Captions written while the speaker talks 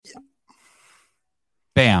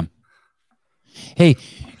Bam. Hey,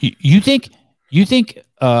 you think,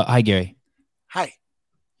 hi, Gary. Hi.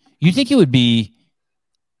 You think it would be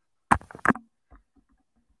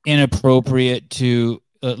inappropriate to,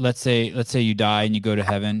 let's say you die and you go to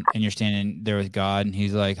heaven and you're standing there with God and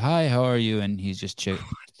he's like, hi, how are you? And he's just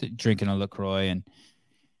drinking a LaCroix and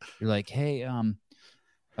you're like, hey,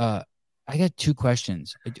 I got two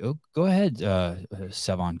questions. Go ahead,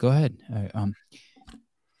 Sevon. Go ahead.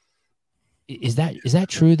 Is that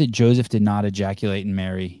true that Joseph did not ejaculate in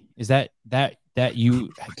Mary? Is that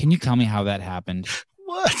you? Can you tell me how that happened?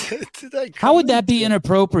 What? How would that be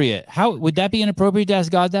inappropriate? How would that be inappropriate to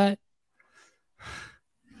ask God that?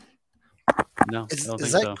 No, is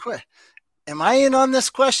that so. Am I in on this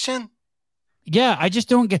question? Yeah, I just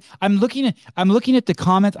don't get. I'm looking at the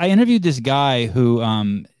comments. I interviewed this guy who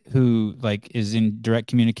like is in direct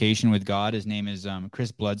communication with God. His name is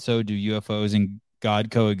Chris Bledsoe. Do UFOs and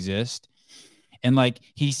God coexist? And like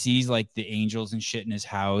he sees like the angels and shit in his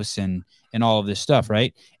house and all of this stuff,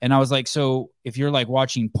 right? And I was like, so if you're like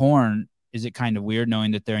watching porn, is it kind of weird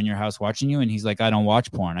knowing that they're in your house watching you? And he's like, I don't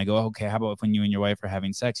watch porn. I go, okay, how about when you and your wife are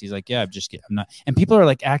having sex? He's like, yeah, I'm not. And people are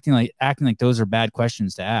like acting like those are bad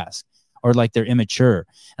questions to ask or like they're immature.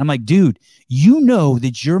 And I'm like, dude, you know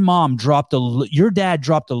that your dad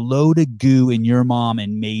dropped a load of goo in your mom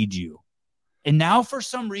and made you. And now for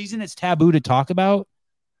some reason it's taboo to talk about.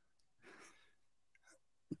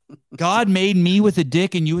 God made me with a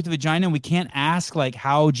dick and you with a vagina, and we can't ask like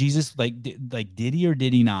how Jesus like did he or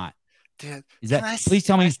did he not? Dude, please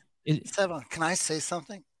tell me. Sevon, can I say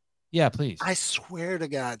something? Yeah, please. I swear to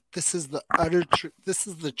God, this is the utter truth. This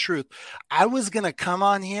is the truth. I was gonna come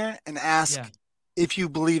on here and ask if you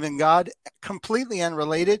believe in God, completely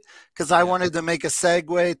unrelated, because I wanted to make a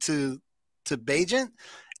segue to Bajent.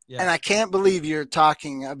 Yeah. And I can't believe you're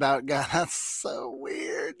talking about God. That's so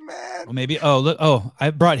weird, man. Well, maybe. Oh, look. Oh, I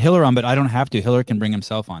brought Hiller on, but I don't have to. Hiller can bring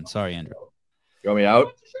himself on. Sorry, Andrew. You want me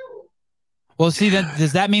out? Well, see,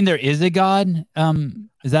 does that mean there is a God?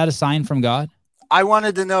 Is that a sign from God? I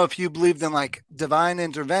wanted to know if you believed in like divine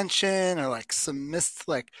intervention or like some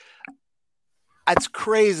like. It's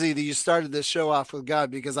crazy that you started this show off with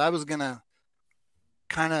God, because I was gonna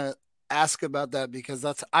kind of ask about that, because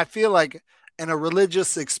I feel like. And a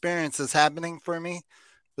religious experience is happening for me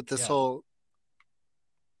with this whole.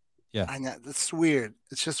 Yeah. I know it's weird.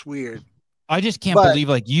 It's just weird. I just can't believe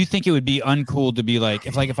like you think it would be uncool to be like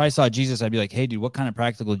if I saw Jesus, I'd be like, hey, dude, what kind of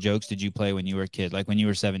practical jokes did you play when you were a kid? Like when you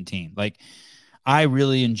were 17? Like I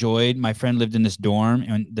really enjoyed. My friend lived in this dorm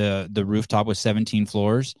and the rooftop was 17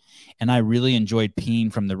 floors, and I really enjoyed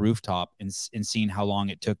peeing from the rooftop and seeing how long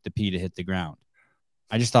it took the pee to hit the ground.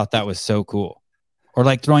 I just thought that was so cool. Or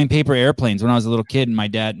like throwing paper airplanes when I was a little kid, and my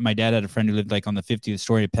dad had a friend who lived like on the 50th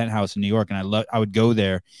story of penthouse in New York, and I would go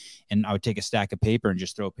there, and I would take a stack of paper and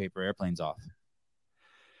just throw paper airplanes off.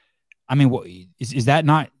 I mean, what is that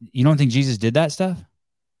not? You don't think Jesus did that stuff?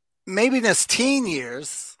 Maybe in his teen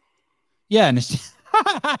years. Yeah, and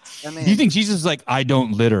you think Jesus was like, I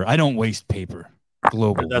don't litter, I don't waste paper.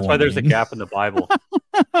 Global. That's why there's a gap in the Bible.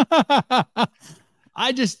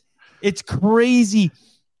 It's crazy.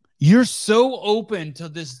 You're so open to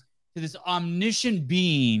this omniscient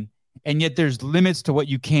being, and yet there's limits to what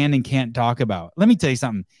you can and can't talk about. Let me tell you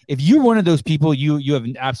something. If you're one of those people, you have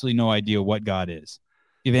absolutely no idea what God is.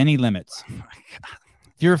 You have any limits. Oh my God.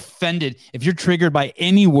 If you're offended, if you're triggered by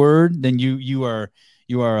any word, then you're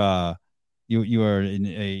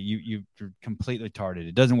completely retarded.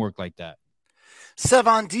 It doesn't work like that.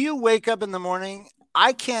 Sevon, do you wake up in the morning?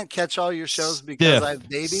 I can't catch all your shows because I have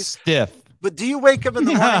babies. Stiff. But do you wake up in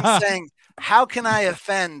the morning saying, how can I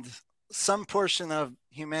offend some portion of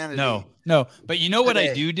humanity? No. But you know what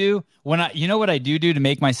I do what I do to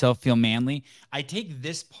make myself feel manly? I take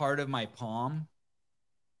this part of my palm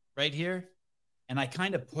right here, and I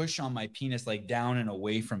kind of push on my penis like down and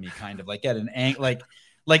away from me, kind of like at an angle, like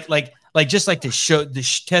just like to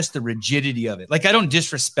test the rigidity of it. Like I don't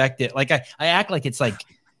disrespect it. Like I act like it's like,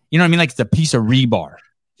 you know what I mean? Like it's a piece of rebar.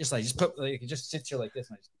 Just it just sits here like this.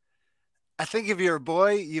 And I think if you're a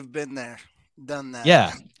boy, you've been there, done that.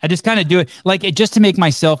 Yeah. I just kind of do it like it just to make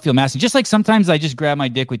myself feel massive. Just like sometimes I just grab my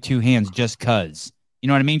dick with two hands just cause, you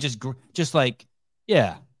know what I mean? Just like,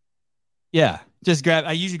 yeah. Just grab.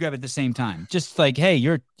 I usually grab at the same time. Just like, hey,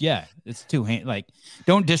 it's two hands. Like,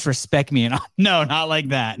 don't disrespect me. And no, not like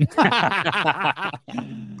that.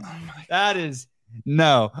 That is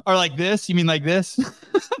no. Or like this. You mean like this?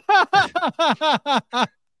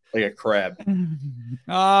 Like a crab.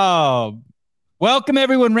 Oh, welcome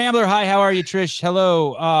everyone. Rambler. Hi, how are you? Trish.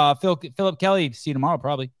 Hello. Philip Kelly. See you tomorrow,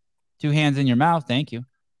 probably. Two hands in your mouth. Thank you.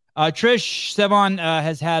 Trish, Sevon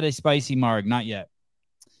has had a spicy marg. Not yet.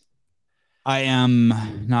 I am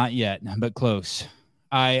not yet, but close.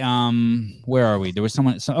 Where are we? There was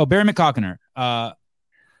someone. Barry McCockiner.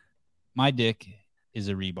 My dick is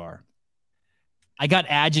a rebar. I got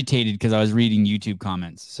agitated because I was reading YouTube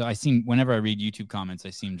comments. So whenever I read YouTube comments, I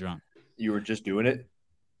seem drunk. You were just doing it?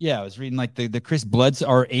 Yeah, I was reading like the Chris Blood's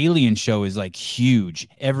our Alien show is like huge.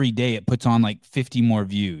 Every day it puts on like 50 more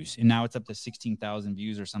views. And now it's up to 16,000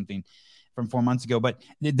 views or something from 4 months ago. But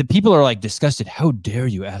the people are like disgusted. How dare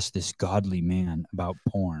you ask this godly man about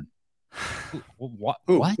porn? What?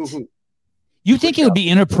 Who? You think it would be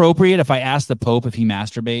inappropriate if I asked the Pope if he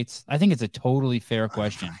masturbates? I think it's a totally fair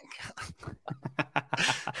question.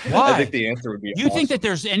 Why? I think the answer would be You think that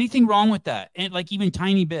there's anything wrong with that? And like even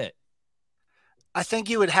tiny bit? I think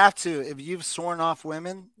you would have to, if you've sworn off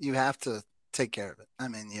women, you have to take care of it. I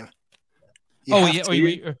mean, you have to.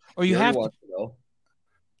 You have to.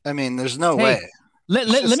 I mean, there's no way.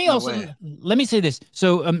 Let me say this.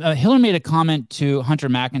 So Hiller made a comment to Hunter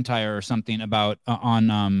McIntyre or something about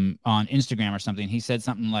on Instagram or something. He said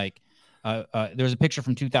something like, there was a picture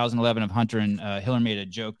from 2011 of Hunter and Hiller made a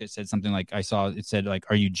joke that said something like, it said like,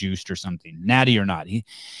 are you juiced or something, natty or not?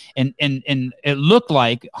 And it looked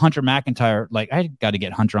like Hunter McIntyre, like I got to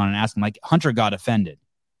get Hunter on and ask him, like Hunter got offended.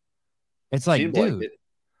 It's like,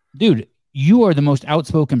 dude, you are the most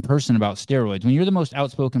outspoken person about steroids. When you're the most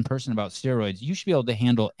outspoken person about steroids, you should be able to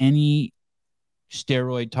handle any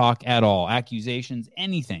steroid talk at all, accusations,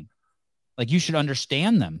 anything. Like you should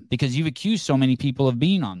understand them because you've accused so many people of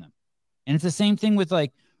being on them. And it's the same thing with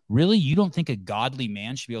like, really? You don't think a godly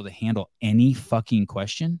man should be able to handle any fucking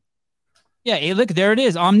question? Yeah, hey, look, there it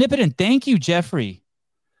is. Omnipotent. Thank you, Jeffrey.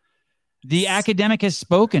 The academic has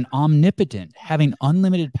spoken. Omnipotent, having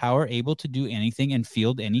unlimited power, able to do anything and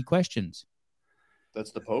field any questions.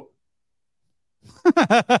 That's the Pope?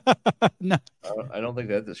 No. I don't think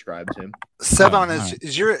that describes him. Sevon,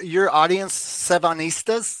 is your audience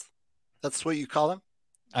Sevonistas? That's what you call them?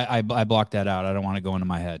 I blocked that out. I don't want to go into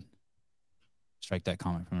my head. Strike that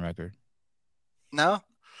comment from the record. No?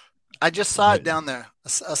 I just saw it down there. A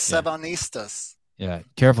Sevonistas. Yeah,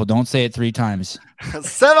 careful. Don't say it 3 times.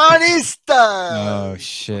 Sevonistas! Oh,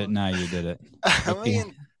 shit. Now you did it. I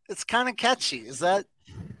mean, it's kind of catchy. Is that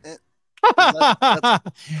it?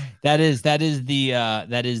 That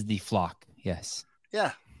is the flock. Yes.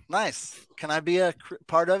 Yeah. Nice. Can I be a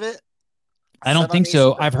part of it? I don't think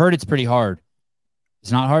so. I've heard it's pretty hard.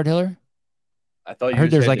 It's not hard, Hiller? I thought you heard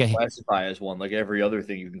there's like a classify as one, like every other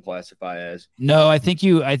thing you can classify as. No, I think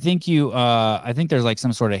there's like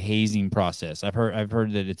some sort of hazing process. I've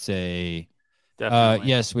heard that it's a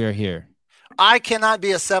yes, we are here. I cannot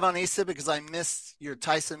be a Sevonista because I missed your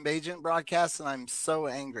Tyson Bagent broadcast and I'm so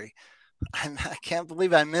angry. I can't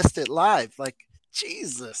believe I missed it live. Like,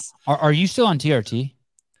 Jesus. Are you still on TRT?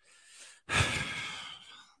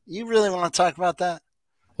 You really want to talk about that?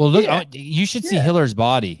 Well, look, you should see Hiller's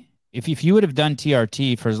body. If you would have done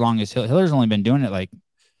TRT for as long as Hiller's only been doing it, like,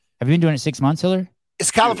 have you been doing it 6 months, Hiller?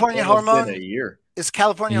 Is California Hormone a year? Is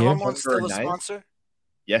California Hormone still a sponsor?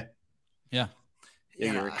 Yeah.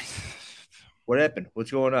 What happened?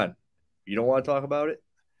 What's going on? You don't want to talk about it?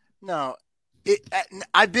 No.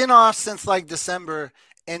 I've been off since like December,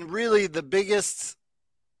 and really the biggest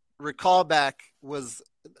recall back was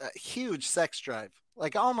a huge sex drive.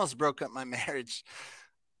 Like, I almost broke up my marriage.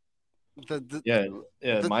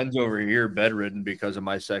 Mine's over here bedridden because of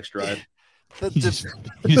my sex drive. You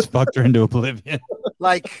just fucked her into oblivion.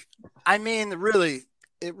 Like, I mean, really,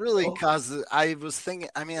 it really caused. I was thinking.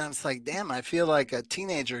 I mean, I was like, damn, I feel like a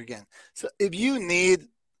teenager again. So, if you need,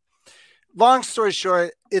 long story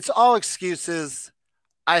short, it's all excuses.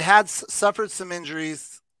 I had suffered some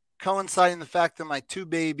injuries, coinciding the fact that my 2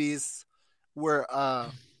 babies were.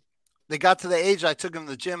 They got to the age I took them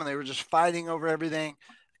to the gym, and they were just fighting over everything.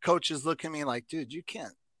 Coaches look at me like, dude, you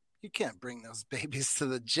can't bring those babies to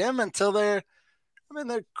the gym until they're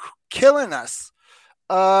killing us.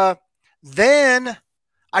 Then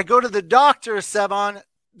I go to the doctor, Sevon.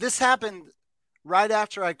 This happened right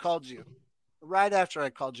after I called you. I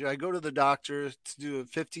go to the doctor to do a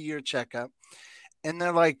 50-year checkup, and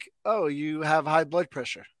they're like, oh, you have high blood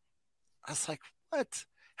pressure. I was like, what?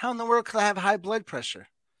 How in the world can I have high blood pressure?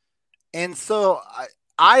 And so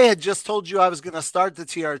I had just told you I was going to start the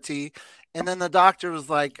TRT, and then the doctor was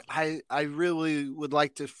like, I really would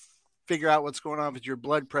like to figure out what's going on with your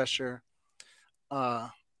blood pressure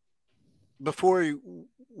before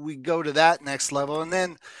we go to that next level. And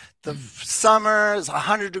then the summer is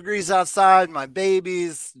 100 degrees outside, my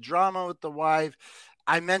babies, drama with the wife.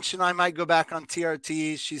 I mentioned I might go back on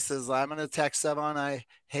TRT. She says, I'm going to text Sevon. I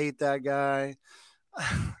hate that guy.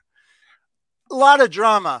 A lot of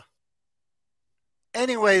drama.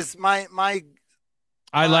 anyways, I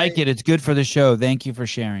like it. It's good for the show. Thank you for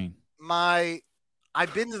sharing.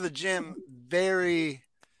 I've been to the gym very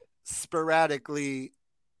sporadically.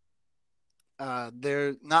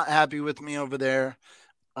 They're not happy with me over there.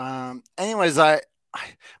 Anyways,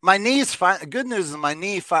 my knee's fine. Good news is my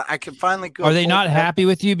knee. I can finally go. Are they not happy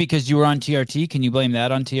with you because you were on TRT? Can you blame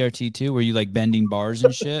that on TRT too? Were you like bending bars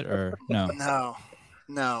and shit, or no?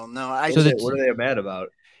 No. What are they mad about?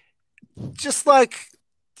 Just like,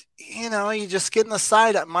 you just get in the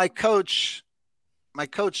side. My coach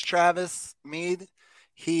Travis Mead,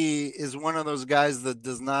 he is one of those guys that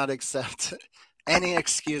does not accept any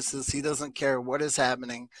excuses. He doesn't care what is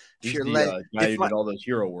happening. He's the guy who did all those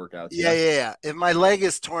hero workouts. Yeah. If my leg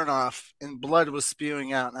is torn off and blood was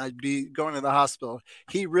spewing out and I'd be going to the hospital,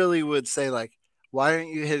 he really would say, like, why aren't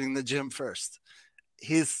you hitting the gym first?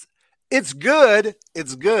 It's good,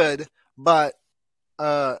 but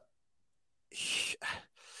I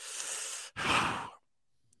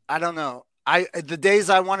don't know. The days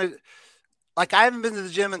I wanted, like, I haven't been to the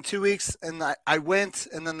gym in 2 weeks, and I went,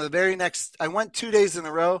 and then I went 2 days in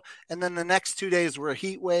a row, and then the next 2 days were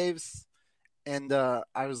heat waves, and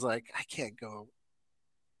I was like, I can't go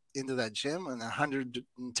into that gym in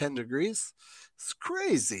 110 degrees. It's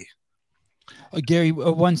crazy. Gary,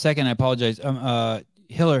 1 second. I apologize.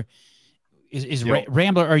 Hiller,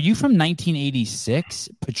 Rambler, are you from 1986?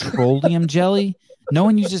 Petroleum jelly? No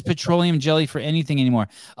one uses petroleum jelly for anything anymore.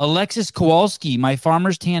 Alexis Kowalski, my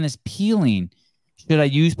farmer's tan is peeling. Should I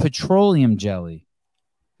use petroleum jelly?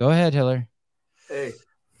 Go ahead, Hiller. Hey,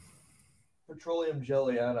 petroleum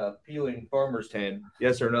jelly on a peeling farmer's tan.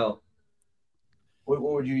 Yes or no? What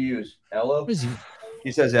would you use? Aloe?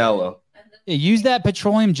 He says aloe. Yeah, use that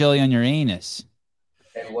petroleum jelly on your anus.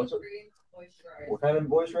 And what kind of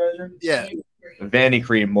moisturizer? Yeah.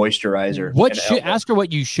 Vanicream moisturizer. Ask her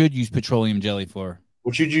what you should use petroleum jelly for.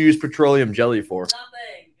 What should you use petroleum jelly for?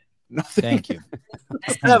 Nothing. Thank you.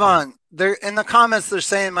 Stefan, they're in the comments. They're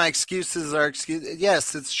saying my excuses are excuses.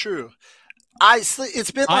 Yes, it's true.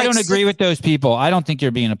 It's been. I don't agree with those people. I don't think you're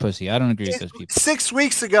being a pussy. I don't agree with those people. 6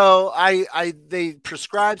 weeks ago, they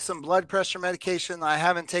prescribed some blood pressure medication. I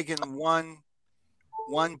haven't taken one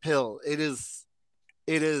pill. It is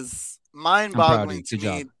mind-boggling to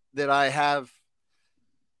me that I have.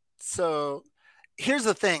 So here's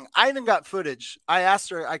the thing. I even got footage. I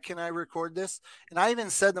asked her, can I record this? And I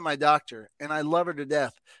even said to my doctor, and I love her to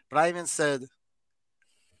death, but I even said,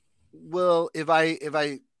 well, if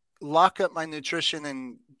I lock up my nutrition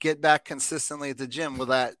and get back consistently at the gym, will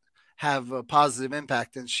that have a positive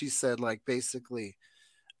impact? And she said, like, basically,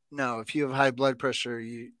 no, if you have high blood pressure,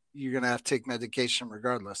 you're going to have to take medication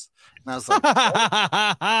regardless. And I was like,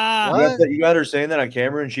 what? You got her saying that on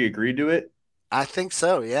camera and she agreed to it? I think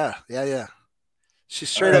so. Yeah. She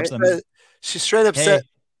straight up said,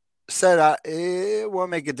 it won't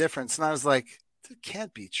make a difference. And I was like, that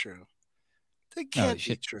can't be true. That can't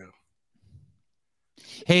be true.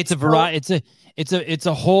 Hey, it's a variety. It's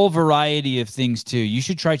a whole variety of things too. You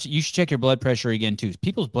should check your blood pressure again too.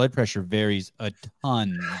 People's blood pressure varies a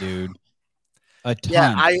ton, dude. A ton.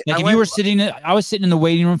 Yeah, I was sitting in the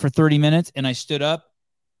waiting room for 30 minutes, and I stood up,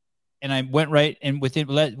 and I went right, and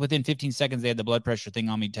within 15 seconds they had the blood pressure thing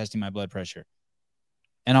on me testing my blood pressure.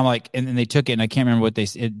 And I'm like, and then they took it, and I can't remember what they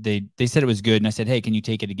said. They said it was good, and I said, hey, can you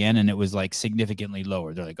take it again? And it was like significantly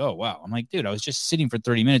lower. They're like, oh wow. I'm like, dude, I was just sitting for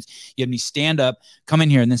 30 minutes. You had me stand up, come in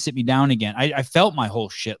here, and then sit me down again. I felt my whole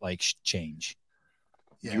shit like change.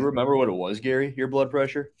 Yeah. Do you remember what it was, Gary? Your blood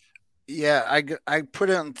pressure? Yeah, I put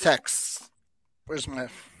it on text. Where's my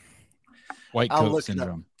white coat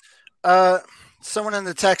syndrome? Someone in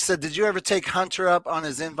the text said, "Did you ever take Hunter up on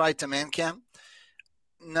his invite to Man Camp?"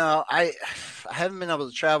 No, I haven't been able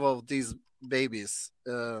to travel with these babies.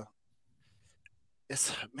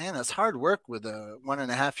 It's hard work with a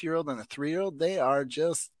 1.5-year-old and a 3-year-old. They are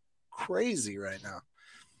just crazy right now.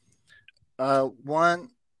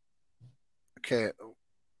 Okay.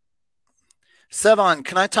 Sevon,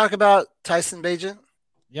 can I talk about Tyson Bagent?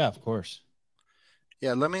 Yeah, of course.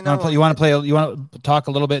 Yeah, let me know. You want to talk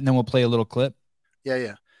a little bit, and then we'll play a little clip?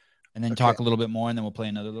 Yeah. And then talk a little bit more, and then we'll play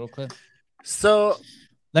another little clip. So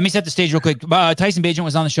let me set the stage real quick. Tyson Bagent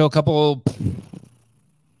was on the show a couple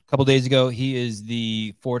days ago. He is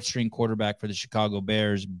the 4th string quarterback for the Chicago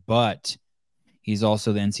Bears, but he's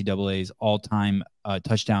also the NCAA's all-time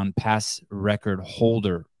touchdown pass record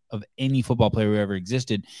holder of any football player who ever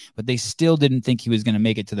existed. But they still didn't think he was going to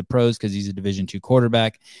make it to the pros because he's a Division II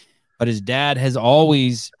quarterback. But his dad has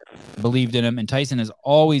always believed in him, and Tyson has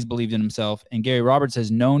always believed in himself. And Gary Roberts has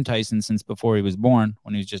known Tyson since before he was born,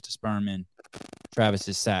 when he was just a sperm in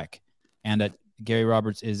Travis's sack. And Gary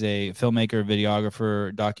Roberts is a filmmaker,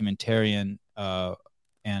 videographer, documentarian,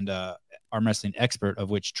 and arm wrestling expert, of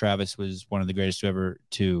which Travis was one of the greatest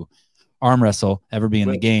to arm wrestle ever be in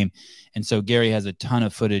the game. And so Gary has a ton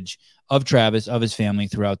of footage of Travis, of his family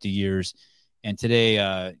throughout the years. And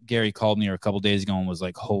today, Gary called me a couple days ago and was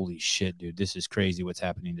like, "Holy shit, dude, this is crazy what's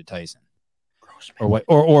happening to Tyson."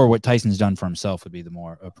 Or what Tyson's done for himself would be the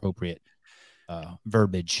more appropriate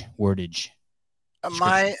wordage.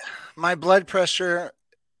 My blood pressure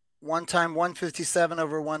one time 157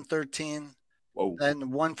 over 113. Whoa.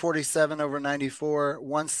 Then 147 over 94,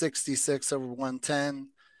 166 over 110,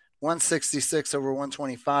 166 over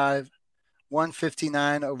 125,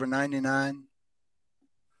 159 over 99. Do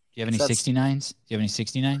you have any 69s? Do you have any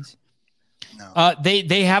 69s? No.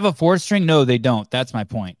 They have a fourth string. No, they don't. That's my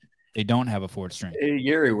point. They don't have a fourth string. Hey,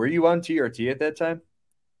 Gary, were you on TRT at that time?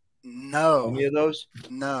 No. Any of those?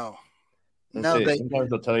 No. Sometimes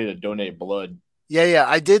they'll tell you to donate blood. Yeah.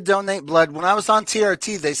 I did donate blood. When I was on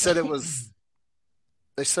TRT, they said it was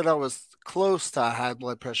they said I was close to high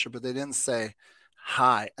blood pressure, but they didn't say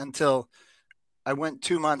high until I went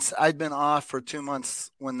 2 months. I'd been off for 2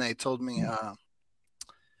 months when they told me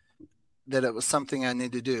that it was something I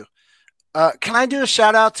need to do. Can I do a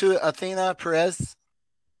shout out to Athena Perez?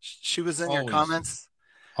 She was in your comments.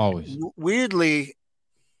 Always. Weirdly,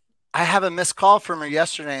 I have a missed call from her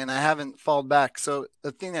yesterday and I haven't followed back. So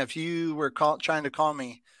Athena, if you were trying to call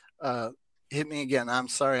me, hit me again. I'm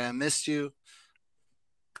sorry. I missed you.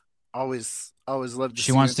 Always love to see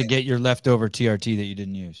She wants to get your leftover TRT that you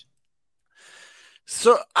didn't use.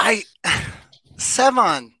 So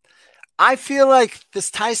Sevan, I feel like this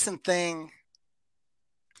Tyson thing,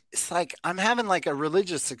 it's like I'm having like a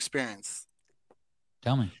religious experience.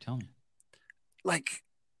 Tell me. Like,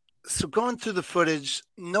 so going through the footage,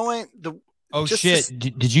 knowing the shit.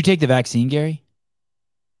 Did you take the vaccine, Gary?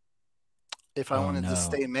 If I wanted to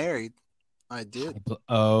stay married, I did.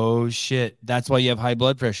 Oh shit. That's why you have high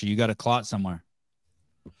blood pressure. You got a clot somewhere.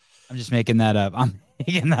 I'm just making that up.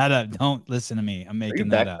 Don't listen to me. I'm making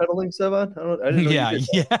that up. Backpedaling, Sevan? I didn't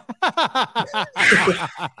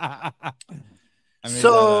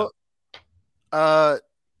So, know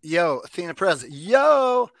yo, Athena Perez,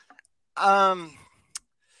 you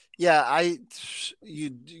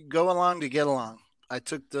go along to get along. I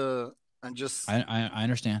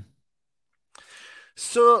understand.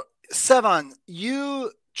 So, Sevan,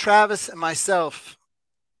 you, Travis, and myself,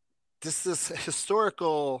 this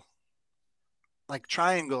historical like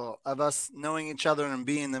triangle of us knowing each other and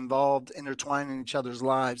being involved, intertwined in each other's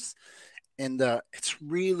lives. And it's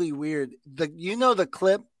really weird. The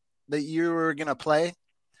clip that you were going to play?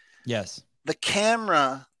 Yes. The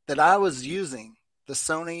camera that I was using, the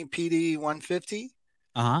Sony PD-150.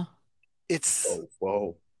 Uh-huh. It's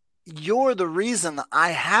whoa. You're the reason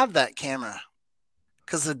I have that camera.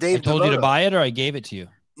 Because of Dave told Devoto. You to buy it or I gave it to you?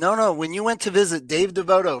 No. When you went to visit Dave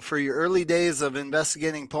Devoto for your early days of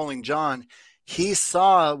investigating Polling John, he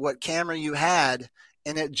saw what camera you had,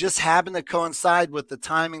 and it just happened to coincide with the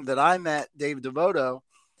timing that I met Dave Devoto,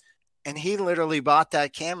 and he literally bought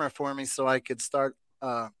that camera for me so I could start,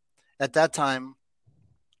 at that time,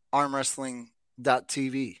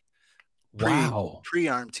 armwrestling.tv.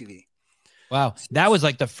 Pre-Arm TV. Wow. That was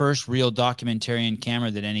like the first real documentarian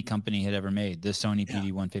camera that any company had ever made, the Sony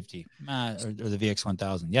PD-150 or the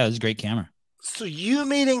VX-1000. Yeah, this is a great camera. So you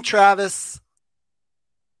meeting Travis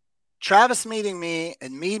meeting me,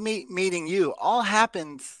 and me meeting you all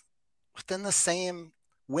happened within the same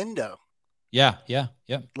window. Yeah.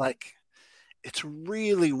 Like, it's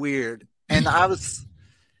really weird. And I was,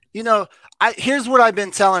 here's what I've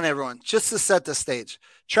been telling everyone, just to set the stage.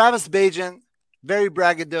 Travis Bajan, very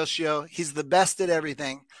braggadocio. He's the best at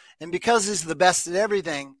everything. And because he's the best at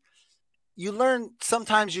everything, you learn,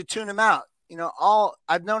 sometimes you tune him out.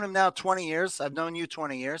 I've known him now 20 years. I've known you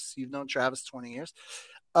 20 years. You've known Travis 20 years.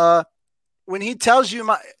 When he tells you,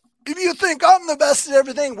 if you think I'm the best at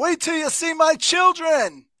everything, wait till you see my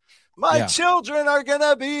children. My children are going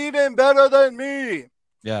to be even better than me.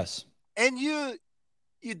 Yes. And you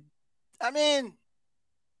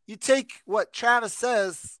take what Travis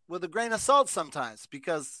says with a grain of salt sometimes,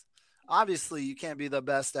 because obviously you can't be the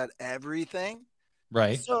best at everything.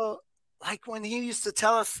 Right. So like when he used to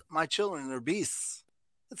tell us my children are beasts,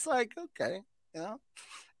 it's like, okay,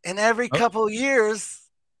 and every couple of years,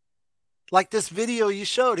 like this video you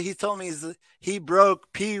showed, he told me he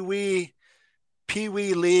broke Pee Wee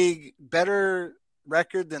League, better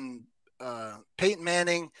record than Peyton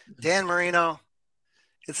Manning, Dan Marino.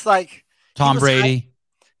 It's like Tom Brady.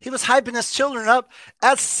 He was hyping his children up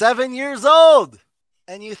at 7 years old.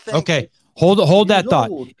 And you think, okay, hold that thought.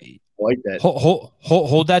 like that.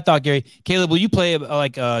 Hold that thought, Gary. Caleb, will you play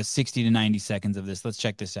like 60 to 90 seconds of this? Let's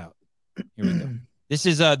check this out. Here we go. This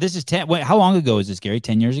is 10. Wait, how long ago is this, Gary?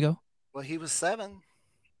 10 years ago? Well, he was 7.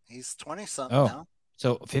 He's 20 something now.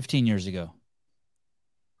 So 15 years ago.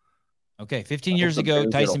 Okay, 15 years ago,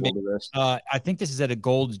 Tyson. I think this is at a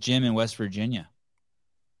Gold's Gym in West Virginia.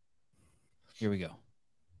 Here we go.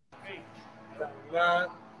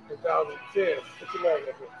 2010.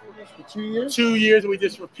 For 2 years? 2 years, we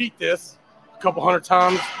just repeat this a couple hundred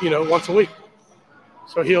times, once a week.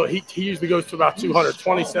 So he usually goes to about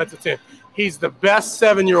 220 sets of 10. He's the best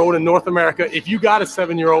 7-year-old in North America. If you got a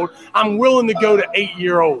 7-year-old, I'm willing to go to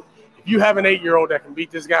 8-year-old. If you have an 8-year-old that can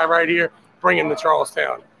beat this guy right here, bring him to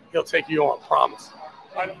Charlestown. He'll take you on, promise.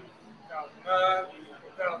 2009,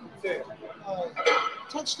 2010.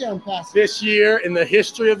 Touchdown passes. This year, in the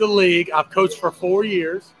history of the league, I've coached for 4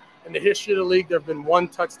 years. In the history of the league, there have been 1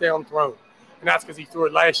 touchdown thrown. And that's because he threw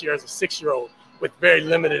it last year as a 6-year-old with very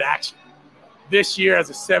limited action. This year, as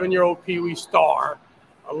a 7-year-old Pee Wee star,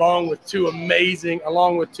 along with two amazing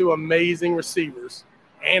receivers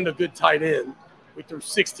and a good tight end, we threw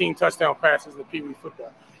 16 touchdown passes in Pee Wee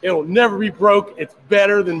football. It'll never be broke. It's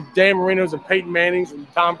better than Dan Marino's and Peyton Manning's and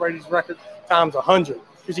Tom Brady's record times 100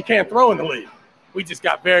 because you can't throw in the league. We just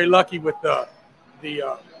got very lucky with the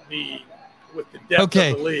depth of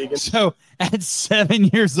the league. So at 7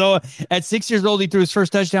 years old, at 6 years old, he threw his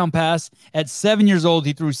first touchdown pass. At 7 years old,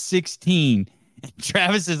 he threw 16. And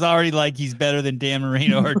Travis is already like he's better than Dan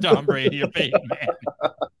Marino or Tom Brady or Peyton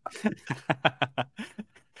Manning.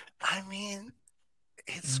 I mean,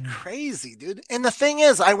 it's crazy, dude. And the thing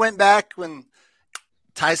is, I went back when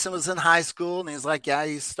Tyson was in high school, and he's like, yeah,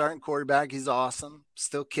 he's starting quarterback. He's awesome,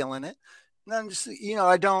 still killing it. And I'm just,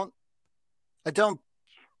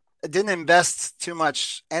 I didn't invest too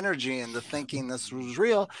much energy into thinking this was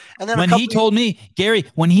real. And then when he told me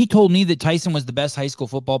that Tyson was the best high school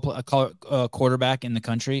football quarterback in the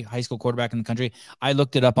country, I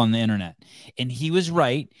looked it up on the internet, and he was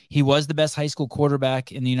right. He was the best high school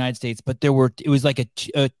quarterback in the United States, but it was like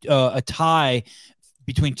a tie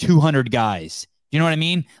between 200 guys. You know what I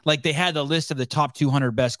mean? Like they had the list of the top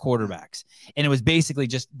 200 best quarterbacks. And it was basically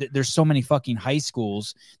just, there's so many fucking high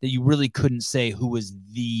schools that you really couldn't say who was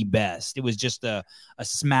the best. It was just a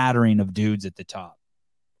smattering of dudes at the top.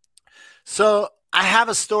 So I have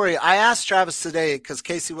a story. I asked Travis today because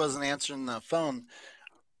Casey wasn't answering the phone.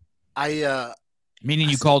 Meaning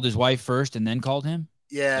you called his wife first and then called him?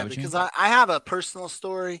 Yeah, because I have a personal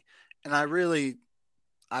story, and I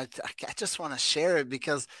just want to share it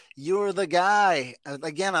because you're the guy.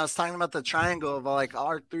 Again, I was talking about the triangle of like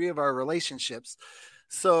our 3 of our relationships.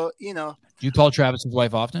 So, Do you call Travis's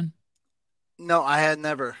wife often? No, I had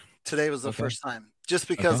never. Today was the first time. Just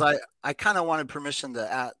because I kind of wanted permission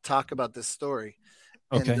to talk about this story.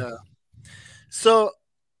 Okay. And,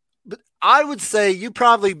 but I would say you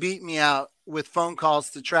probably beat me out with phone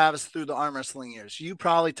calls to Travis through the arm wrestling years. You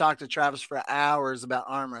probably talked to Travis for hours about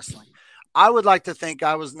arm wrestling. I would like to think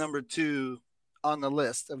I was number 2 on the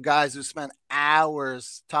list of guys who spent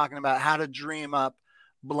hours talking about how to dream up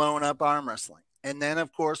blowing up arm wrestling. And then,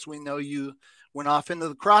 of course, we know you went off into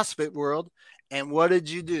the CrossFit world. And what did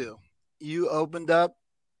you do? You opened up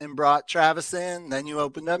and brought Travis in. Then you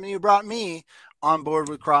opened up and you brought me on board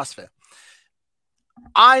with CrossFit.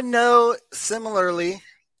 I know similarly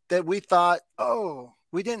that we thought,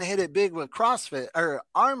 we didn't hit it big with CrossFit or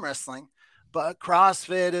arm wrestling, but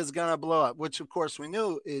CrossFit is going to blow up, which of course we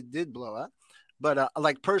knew it did blow up. But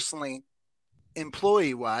like personally,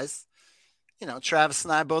 employee wise, Travis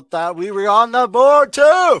and I both thought we were on the board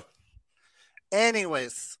too.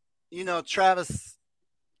 Anyways, Travis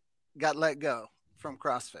got let go from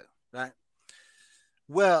CrossFit, right?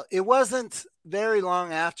 Well, it wasn't very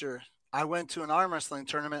long after I went to an arm wrestling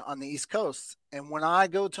tournament on the East Coast. And when I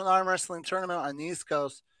go to an arm wrestling tournament on the East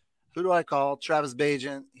Coast, who do I call? Travis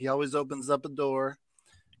Bagent. He always opens up a door,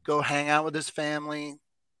 go hang out with his family,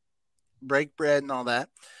 break bread and all that.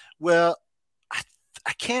 Well,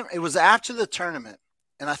 I can't. It was after the tournament,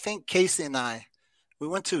 and I think Casey and we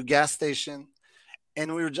went to a gas station,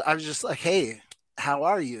 and I was just like, "Hey, how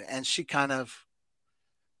are you?" And she kind of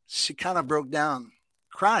broke down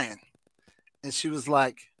crying, and she was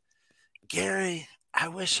like, "Gary, I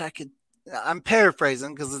wish I could." I'm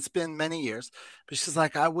paraphrasing because it's been many years, but she's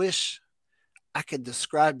like, I wish I could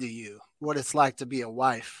describe to you what it's like to be a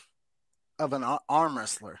wife of an arm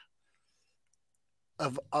wrestler,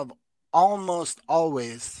 of almost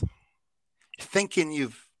always thinking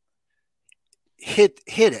you've hit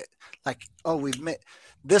it. Like, we've met.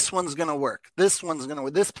 This one's going to work. This one's going to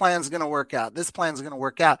work. This plan's going to work out. This plan's going to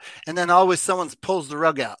work out. And then always someone pulls the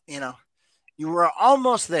rug out, You were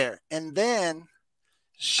almost there. And then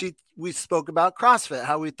we spoke about CrossFit,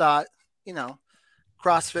 how we thought,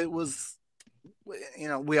 CrossFit was,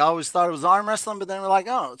 we always thought it was arm wrestling, but then we're like,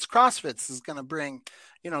 oh, it's CrossFit. This is going to bring,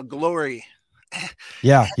 glory.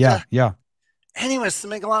 Yeah. Anyways, to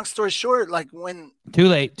make a long story short, like when too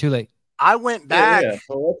late. I went back.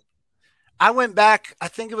 I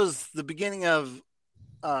think it was the beginning of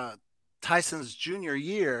Tyson's junior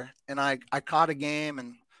year, and I caught a game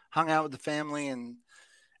and hung out with the family, and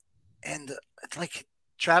like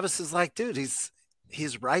Travis is like, dude,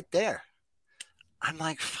 he's right there. I'm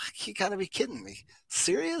like, fuck, you gotta be kidding me.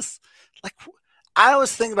 Serious? Like, I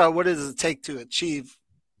always think about what does it take to achieve,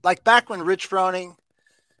 like back when Rich Froning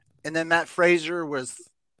and then Matt Fraser was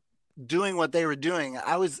doing what they were doing.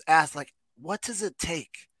 I was asked, like, what does it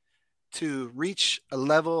take to reach a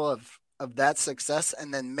level of that success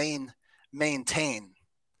and then maintain?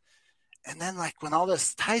 And then, like, when all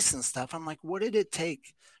this Tyson stuff, I'm like, what did it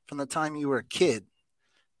take from the time you were a kid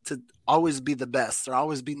to always be the best or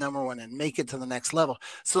always be number one and make it to the next level?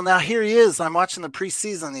 So now here he is. I'm watching the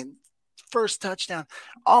preseason, the first touchdown.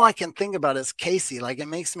 All I can think about is Casey. Like, it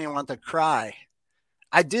makes me want to cry.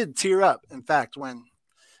 I did tear up, in fact, when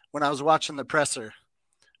I was watching the presser.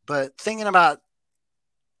 But thinking about,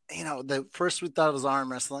 the first we thought it was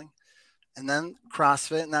arm wrestling, and then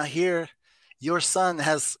CrossFit. Now here, your son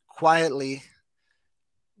has quietly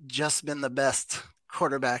just been the best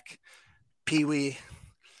quarterback, Pee-wee,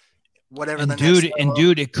 whatever. Dude,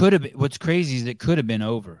 it could have been. What's crazy is it could have been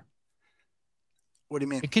over. What do you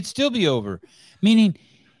mean? It could still be over. Meaning,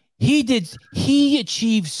 he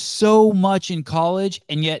achieved so much in college,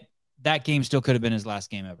 and yet that game still could have been his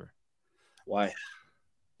last game ever. Why?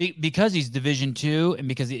 Because he's Division II, and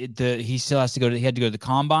because he still has to go to. He had to go to the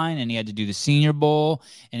combine, and he had to do the Senior Bowl,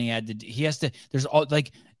 and he has to. There's all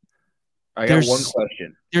like. I got one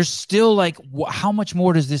question. There's still like, how much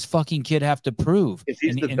more does this fucking kid have to prove? If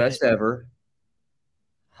he's the best ever,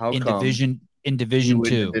 how in come Division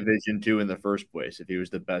II? Division II in the first place, if he was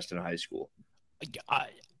the best in high school.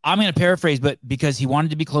 I'm going to paraphrase, but because he wanted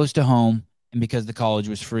to be close to home, and because the college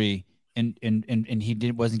was free, and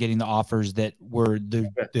he wasn't getting the offers that were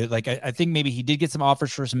like, I think maybe he did get some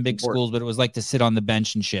offers for some big schools, but it was like to sit on the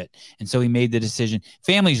bench and shit. And so he made the decision.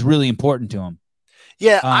 Family's really important to him.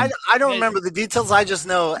 Yeah, I don't remember the details. I just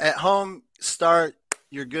know at home, start,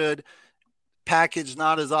 you're good. Package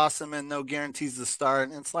not as awesome, and no guarantees to start.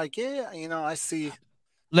 And it's like, yeah, I see.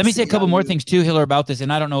 Let me say a couple more things too, Hiller, about this.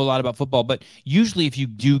 And I don't know a lot about football, but usually if you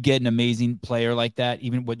do get an amazing player like that,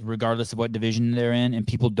 even regardless of what division they're in, and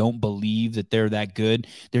people don't believe that they're that good,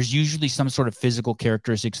 there's usually some sort of physical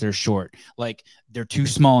characteristics they're short. Like they're too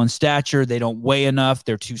small in stature. They don't weigh enough.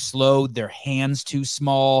 They're too slow. Their hands too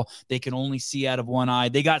small. They can only see out of one eye.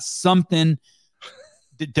 They got something.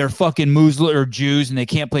 They're fucking Muslim or Jews, and they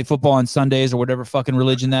can't play football on Sundays or whatever fucking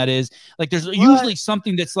religion that is. Like there's usually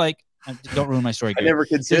something that's like, don't ruin my story. I never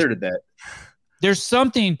considered that. There's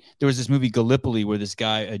something. There was this movie Gallipoli where this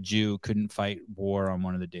guy, a Jew, couldn't fight war on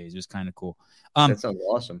one of the days. It was kind of cool. That sounds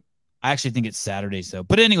awesome. I actually think it's Saturdays though.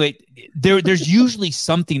 But anyway, there's usually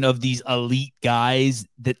something of these elite guys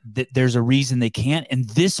that there's a reason they can't. And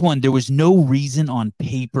this one, there was no reason on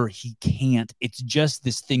paper he can't. It's just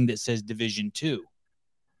this thing that says Division II.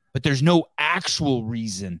 But there's no actual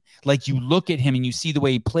reason. Like you look at him and you see the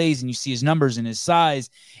way he plays and you see his numbers and his size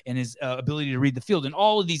and his ability to read the field and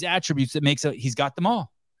all of these attributes that makes he's got them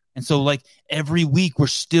all. And so like every week we're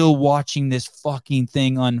still watching this fucking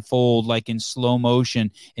thing unfold like in slow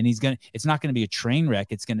motion. And it's not going to be a train wreck.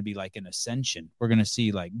 It's going to be like an ascension. We're going to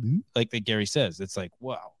see like Gary says, it's like,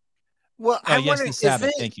 wow. Well, I'm wondering,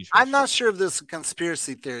 thank you. I'm not sure if this is a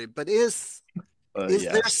conspiracy theory, but is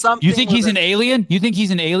there something? You think he's an alien? You think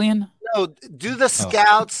he's an alien? No. Do the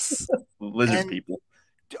scouts, lizard people,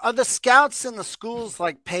 are the scouts in the schools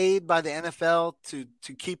like paid by the NFL to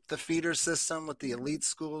keep the feeder system with the elite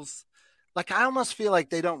schools? Like I almost feel like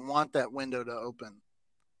they don't want that window to open.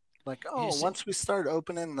 Like, once we start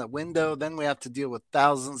opening the window, then we have to deal with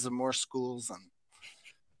thousands of more schools. And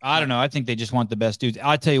I don't know. I think they just want the best dudes.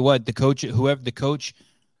 I'll tell you what, the coach, I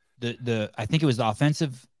think it was the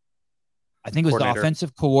offensive. I think it was the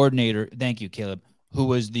offensive coordinator. Thank you, Caleb, who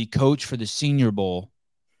was the coach for the Senior Bowl.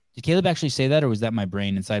 Did Caleb actually say that, or was that my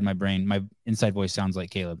brain inside my brain? My inside voice sounds like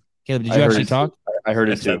Caleb. Caleb, did you actually talk? I heard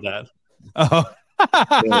it too. That. Oh,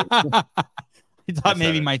 he thought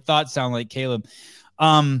maybe my thoughts sound like Caleb.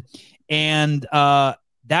 And that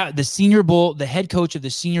that the Senior Bowl, the head coach of the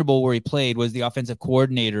Senior Bowl where he played was the offensive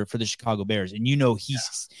coordinator for the Chicago Bears. And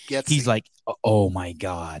he's like, oh my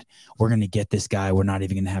God, we're going to get this guy. We're not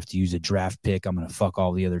even going to have to use a draft pick. I'm going to fuck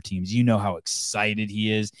all the other teams. You know how excited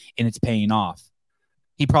he is, and it's paying off.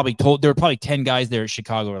 He probably told, there were probably 10 guys there at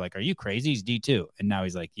Chicago who were like, are you crazy? He's D2. And now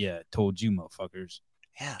he's like, yeah, told you motherfuckers.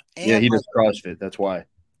 Yeah. Yeah, he does CrossFit. That's why.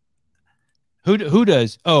 Who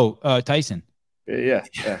does? Oh, Tyson. Yeah.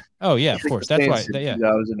 Oh, yeah, of course. That's why. Yeah.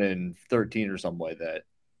 2013 or something like that.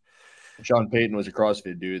 Sean Payton was a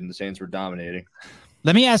CrossFit dude, and the Saints were dominating.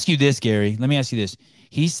 Let me ask you this, Gary. Let me ask you this.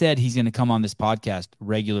 He said he's going to come on this podcast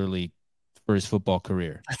regularly for his football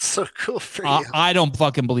career. That's so cool for you. I don't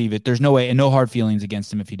fucking believe it. There's no way, and no hard feelings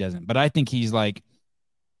against him if he doesn't. But I think he's like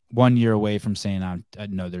 1 year away from saying,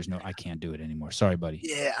 I can't do it anymore. Sorry, buddy.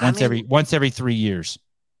 Yeah. Once every 3 years.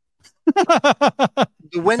 The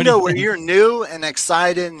window where you're new and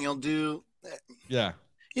excited and you'll do. Yeah.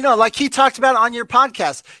 Like he talked about on your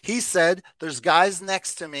podcast, he said there's guys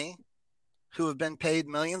next to me who have been paid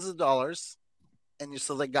millions of dollars, and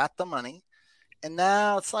so they got the money. And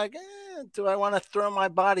now it's like, do I want to throw my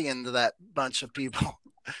body into that bunch of people?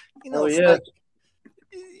 Like,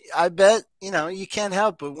 I bet, you can't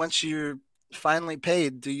help, but once you're finally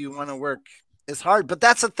paid, do you want to work? It's hard, but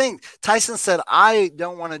that's the thing. Tyson said, I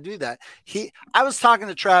don't want to do that. I was talking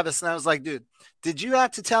to Travis and I was like, dude, did you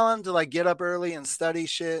have to tell him to like get up early and study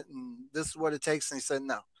shit? And this is what it takes. And he said,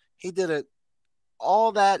 no, he did it.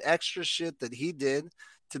 All that extra shit that he did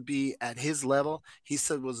to be at his level, he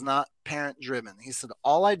said was not parent driven. He said,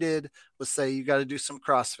 all I did was say, you got to do some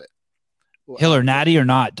CrossFit. Hiller, natty or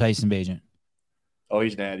not, Tyson Bagent? Oh,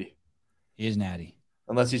 he's natty. He is natty.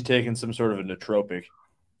 Unless he's taking some sort of a nootropic.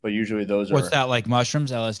 But usually those What's that, like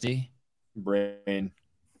mushrooms, LSD? Brain.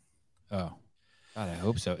 Oh, God, I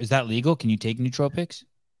hope so. Is that legal? Can you take nootropics?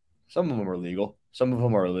 Some of them are legal. Some of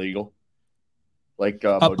them are illegal. Like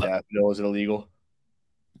modafinil is illegal.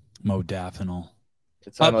 Modafinil.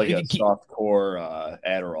 It's kind of like a soft core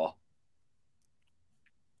Adderall.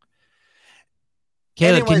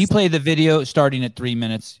 Caleb, can you play the video starting at 3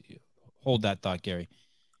 minutes? Hold that thought, Gary.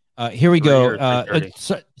 Here we go.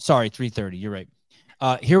 3:30. You're right.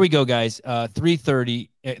 Here we go, guys. 3:30.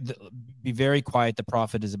 Be very quiet. The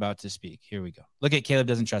prophet is about to speak. Here we go. Look at Caleb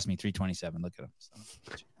doesn't trust me. 3:27. Look at him.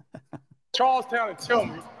 Charlestown and tell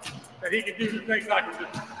me that he can do the things I can do.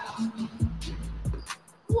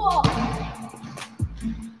 Whoa.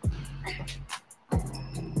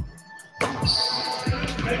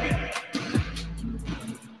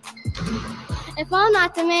 If I'm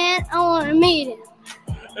not the man, I want to meet him.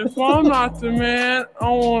 If I'm not the man, I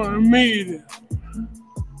want to meet him.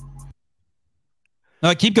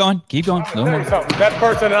 No, keep going. No more. That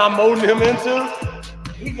person that I'm molding him into,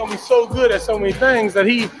 he's gonna be so good at so many things that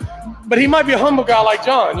he might be a humble guy like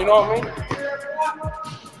John. You know what I mean?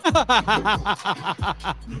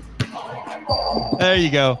 There you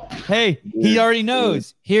go. Hey, he already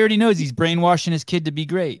knows. He already knows he's brainwashing his kid to be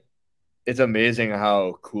great. It's amazing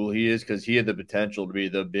how cool he is because he had the potential to be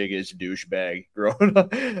the biggest douchebag growing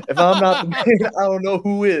up. If I'm not the man, I don't know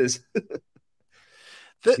who is.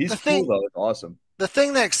 He's cool though. It's awesome. The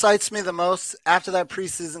thing that excites me the most after that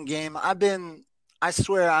preseason game, I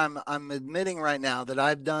swear I'm admitting right now that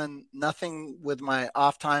I've done nothing with my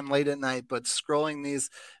off time late at night but scrolling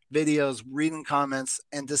these videos, reading comments,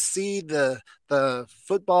 and to see the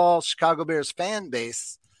football Chicago Bears fan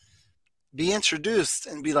base be introduced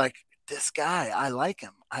and be like, this guy, I like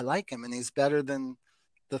him, and he's better than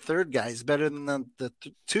the third guy. He's better than the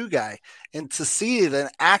two guy. And to see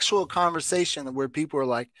the actual conversation where people are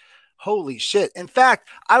like, holy shit. In fact,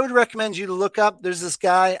 I would recommend you to look up. There's this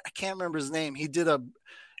guy, I can't remember his name. He did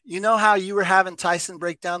you know how you were having Tyson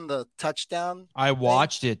break down the touchdown? I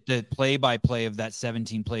watched it, the play-by-play of that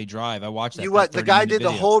 17-play drive. I watched that. The guy did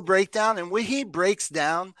the whole breakdown, and when he breaks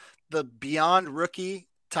down the beyond rookie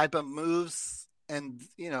type of moves and,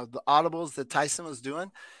 the audibles that Tyson was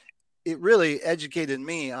doing, it really educated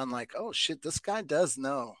me on like, oh shit, this guy does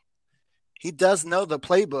know. He does know the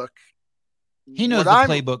playbook. He knows the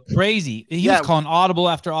playbook crazy. He was calling audible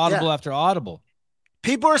after audible after audible.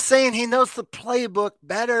 People are saying he knows the playbook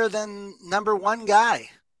better than number one guy.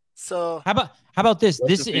 So how about this?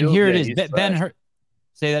 And here it is. Ben Hurt.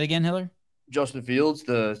 Say that again, Hiller. Justin Fields,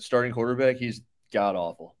 the starting quarterback, he's god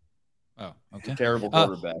awful. Oh, okay. Terrible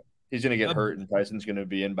quarterback. He's gonna get hurt, and Tyson's gonna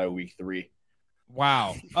be in by week 3.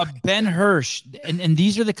 Wow. Ben Hirsch, and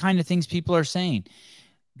these are the kind of things people are saying.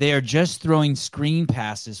 They are just throwing screen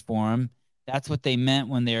passes for him. That's what they meant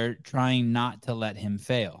when they're trying not to let him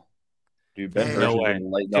fail. Dude, Ben Hirsch is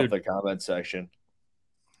lighting up the comment section.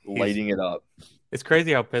 lighting it up. It's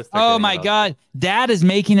crazy how pissed. Oh my God, Dad is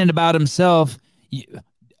making it about himself,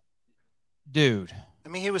 dude. I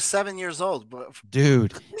mean, he was 7 years old, but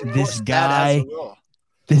dude, this guy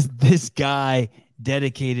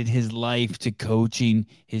dedicated his life to coaching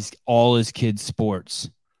all his kids' sports.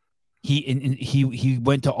 He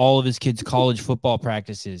went to all of his kids' college football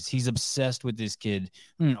practices. He's obsessed with this kid,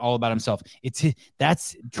 all about himself.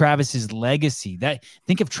 That's Travis's legacy.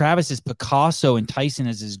 Think of Travis as Picasso and Tyson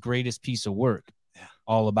as his greatest piece of work. Yeah.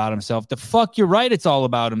 All about himself. The fuck, you're right. It's all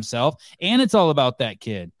about himself, and it's all about that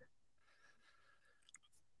kid.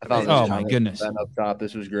 Oh my goodness! Up top,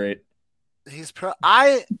 this was great.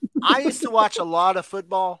 I used to watch a lot of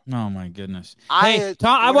football. Oh my goodness! Hey,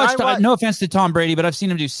 Tom, I watched. No offense to Tom Brady, but I've seen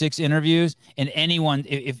him do 6 interviews, and anyone,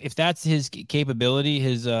 if that's his capability,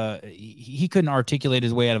 he couldn't articulate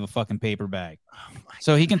his way out of a fucking paper bag.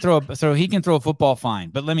 So he can throw a football fine.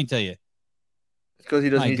 But let me tell you, because he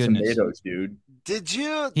doesn't eat tomatoes, dude. Did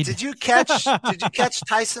you catch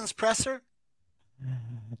Tyson's presser?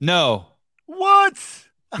 No. What?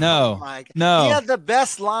 No. Oh no. He had the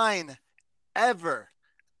best line ever.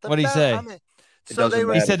 What did he say?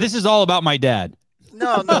 He said, "This is all about my dad."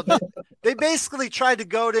 No. They basically tried to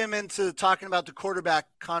goad him into talking about the quarterback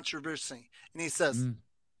controversy. And he says,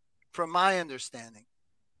 from my understanding,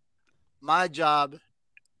 my job,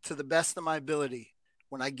 to the best of my ability,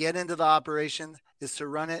 when I get into the operation, is to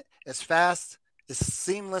run it as fast, as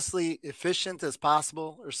seamlessly efficient as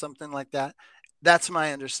possible, or something like that. That's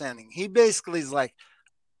my understanding. He basically is like,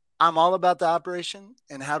 I'm all about the operation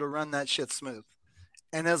and how to run that shit smooth.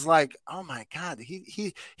 And it's like, oh my God,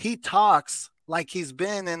 he talks like he's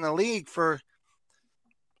been in the league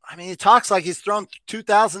he talks like he's thrown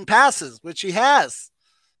 2,000 passes, which he has.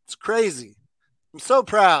 It's crazy. I'm so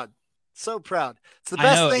proud. So proud. It's the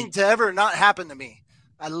best thing to ever not happen to me.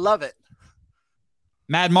 I love it.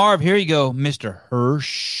 Mad Marv, here you go, Mr.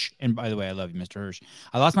 Hirsch. And by the way, I love you, Mr. Hirsch.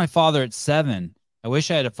 I lost my father at 7. I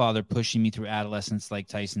wish I had a father pushing me through adolescence like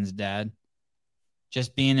Tyson's dad.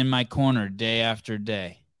 Just being in my corner day after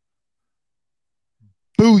day.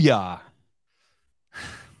 Booyah.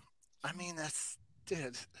 I mean, that's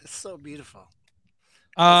so beautiful.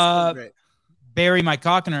 So great. Barry, my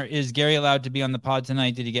cockiner, is Gary allowed to be on the pod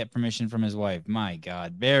tonight? Did he get permission from his wife? My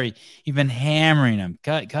God, Barry, you've been hammering him.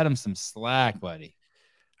 Cut him some slack, buddy.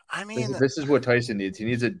 I mean, this is what Tyson needs. He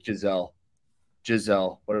needs a Giselle,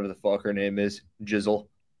 whatever the fuck her name is, Jizzle.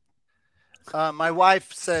 My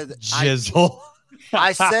wife said, Jizzle.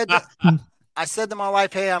 I said to my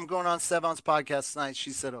wife, "Hey, I'm going on Sevon's podcast tonight."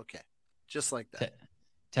 She said, "Okay," just like that.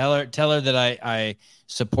 Tell her that I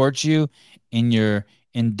support you in your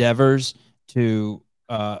endeavors to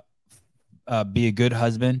be a good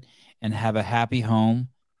husband and have a happy home,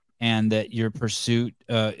 and that your pursuit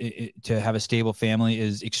to have a stable family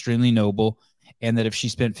is extremely noble. And that if she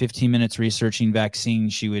spent 15 minutes researching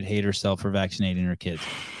vaccines, she would hate herself for vaccinating her kids.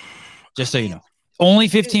 Just so you know. Only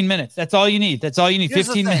 15 minutes. That's all you need.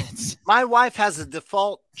 15 minutes. My wife has a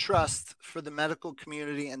default trust for the medical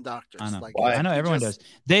community and doctors. I know. I know everyone does.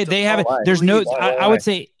 They have it. There's no. I would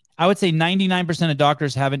say 99% of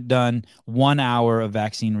doctors haven't done 1 hour of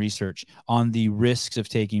vaccine research on the risks of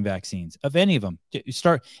taking vaccines, of any of them.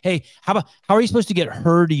 Hey, how are you supposed to get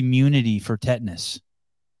herd immunity for tetanus?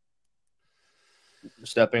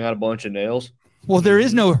 Stepping on a bunch of nails. Well, there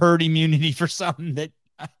is no herd immunity for something that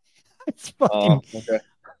it's fucking. Oh, okay.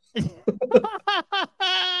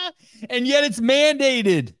 And yet it's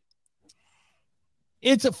mandated.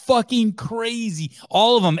 It's a fucking crazy.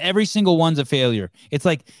 All of them, every single one's a failure. It's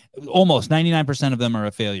like almost 99% of them are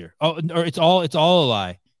a failure. Oh, or it's all a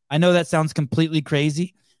lie. I know that sounds completely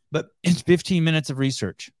crazy, but it's 15 minutes of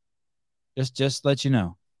research. Just let you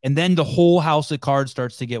know. And then the whole house of cards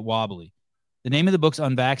starts to get wobbly. The name of the book's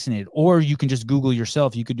Unvaccinated, or you can just Google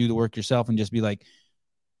yourself. You could do the work yourself and just be like,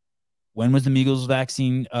 when was the measles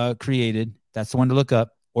vaccine created? That's the one to look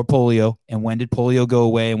up. Or polio. And when did polio go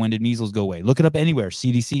away? And when did measles go away? Look it up anywhere.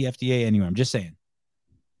 CDC, FDA, anywhere. I'm just saying.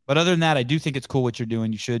 But other than that, I do think it's cool what you're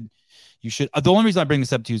doing. You should. The only reason I bring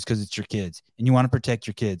this up to you is because it's your kids and you want to protect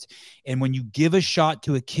your kids. And when you give a shot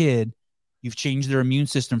to a kid, you've changed their immune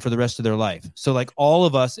system for the rest of their life. So like all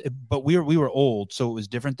of us, but we were old, so it was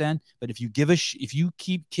different then. But if you if you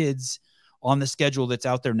keep kids on the schedule that's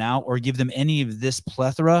out there now, or give them any of this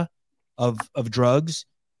plethora of drugs,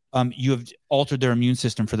 you have altered their immune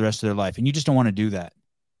system for the rest of their life, and you just don't want to do that.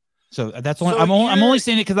 So that's one. I'm only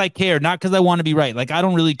saying it because I care, not because I want to be right. Like I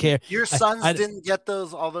don't really care. Your sons didn't get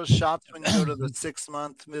all those shots when you go to the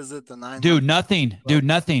 6-month visit, the 9. Dude, nothing. Dude,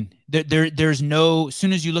 nothing. There's no. As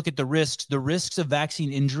soon as you look at the risks of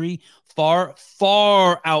vaccine injury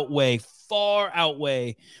far outweigh far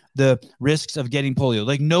outweigh the risks of getting polio.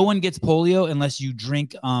 Like no one gets polio unless you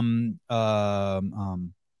drink you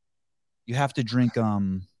have to drink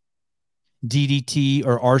DDT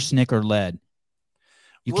or arsenic or lead.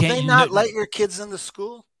 Will they not let your kids into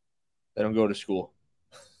school? They don't go to school.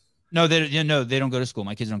 No, they don't go to school.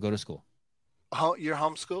 My kids don't go to school. Your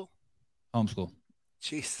homeschool? Homeschool.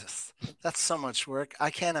 Jesus, that's so much work. I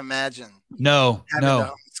can't imagine. No.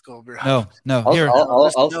 Here, I'll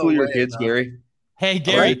school your kids, Gary. Hey,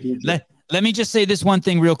 Gary, let me just say this one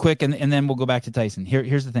thing real quick, and then we'll go back to Tyson.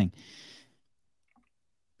 Here's the thing.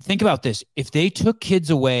 Think about this. If they took kids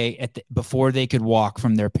away before they could walk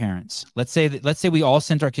from their parents, let's say we all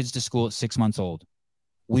sent our kids to school at 6 months old,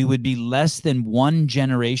 we would be less than one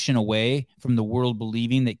generation away from the world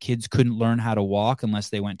believing that kids couldn't learn how to walk unless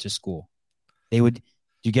they went to school. They would.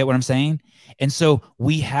 Do you get what I'm saying? And so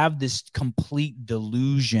we have this complete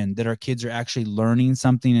delusion that our kids are actually learning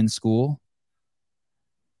something in school,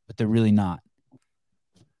 but they're really not.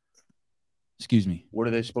 Excuse me. What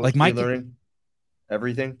are they supposed to be learning?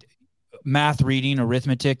 Everything? Math, reading,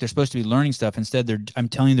 arithmetic. They're supposed to be learning stuff. Instead, I'm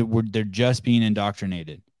telling you they're just being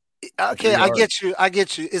indoctrinated. Okay, I get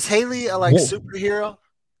you. Is Haley a superhero?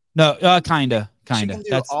 No, kinda. She can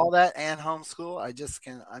do all that and homeschool. I just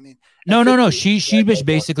can't. I mean, no. She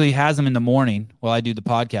basically has them in the morning while I do the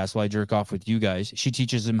podcast, while I jerk off with you guys. She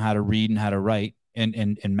teaches them how to read and how to write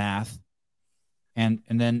and math, and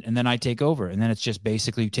then I take over, and then it's just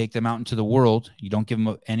basically take them out into the world. You don't give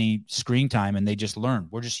them any screen time, and they just learn.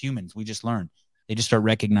 We're just humans. We just learn. They just start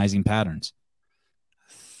recognizing patterns.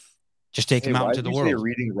 Just take them out into the world. Say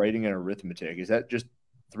reading, writing, and arithmetic. Is that just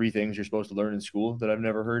 3 things you're supposed to learn in school that I've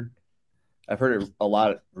never heard? I've heard it a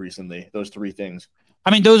lot recently, those 3 things.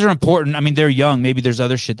 I mean, those are important. I mean, they're young. Maybe there's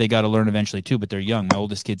other shit they got to learn eventually too, but they're young. My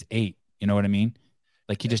oldest kid's 8. You know what I mean?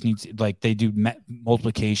 Like he just needs, like they do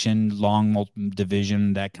multiplication, long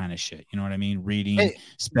division, that kind of shit. You know what I mean? Reading,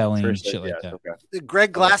 spelling, shit like that. Okay.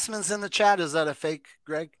 Greg Glassman's in the chat. Is that a fake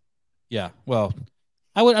Greg? Yeah. Well,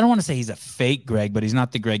 I don't want to say he's a fake Greg, but he's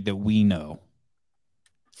not the Greg that we know.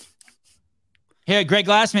 Hey, Greg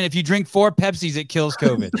Glassman, if you drink 4 Pepsis, it kills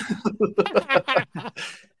COVID.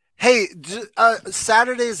 Hey,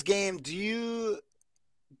 Saturday's game, do you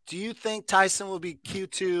think Tyson will be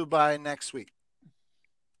Q2 by next week?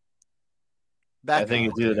 I think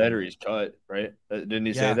it's either that or he's cut, right? Didn't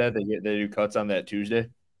he say that? They do cuts on that Tuesday?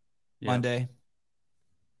 Yeah. Monday.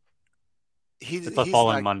 It's the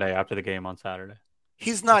following Monday after the game on Saturday.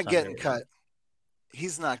 He's not getting cut.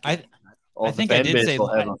 He's not getting cut. I think I did say will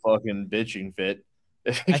have a fucking bitching fit.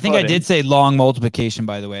 I think I did say long multiplication,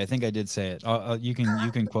 by the way. I think I did say it. You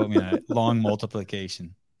can quote me on it. Long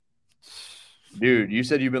multiplication. Dude, you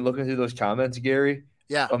said you've been looking through those comments, Gary.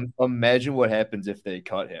 Yeah. Imagine what happens if they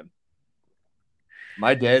cut him.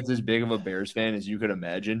 My dad's as big of a Bears fan as you could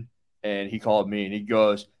imagine, and he called me and he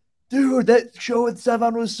goes, "Dude, that show at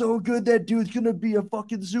 7 was so good. That dude's gonna be a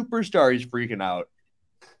fucking superstar." He's freaking out.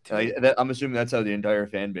 I'm assuming that's how the entire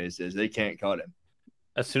fan base is. They can't cut him.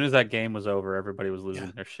 As soon as that game was over, everybody was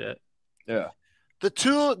losing their shit. Yeah. The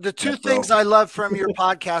two things I love from your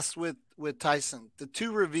podcast with Tyson, the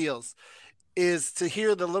 2 reveals, is to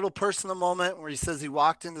hear the little personal moment where he says he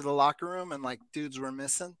walked into the locker room and like dudes were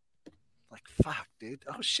missing. Like, fuck, dude.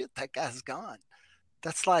 Oh shit, that guy's gone.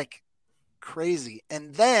 That's like crazy.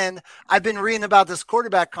 And then I've been reading about this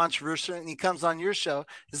quarterback controversy, and he comes on your show.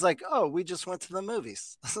 He's like, "Oh, we just went to the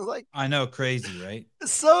movies." So like, I know, crazy, right?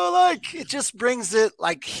 So like, it just brings it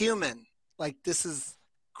like human. Like this is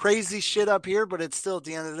crazy shit up here, but it's still at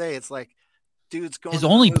the end of the day, it's like, dude's going. His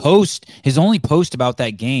only post about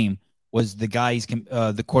that game was the guy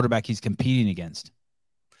the quarterback he's competing against,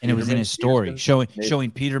 and it was in his story showing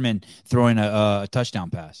Peterman throwing a touchdown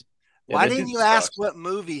pass. Why didn't you ask what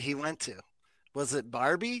movie he went to? Was it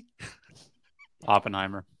Barbie?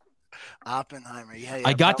 Oppenheimer. Yeah.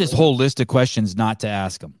 I got this whole list of questions not to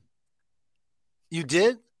ask him. You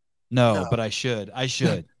did? No, but I should.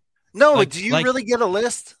 No, do you really get a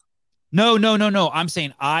list? No. I'm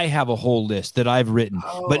saying I have a whole list that I've written,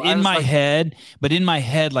 but in my head,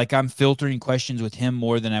 like I'm filtering questions with him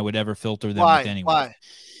more than I would ever filter them with anyone. Why?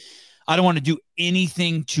 I don't want to do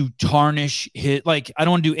anything to tarnish his, like, I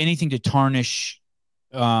don't want to do anything to tarnish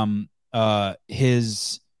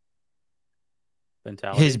his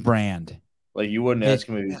mentality, his brand. Like you wouldn't ask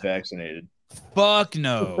him if he's vaccinated. Fuck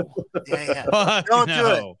no. Yeah. Fuck don't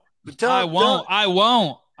no. Do it. I won't.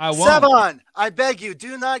 Sevon, I beg you,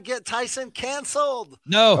 do not get Tyson canceled.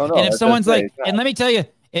 No. And if someone's like, and let me tell you,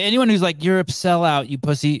 anyone who's like, "You're a sellout, you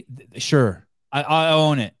pussy," sure, I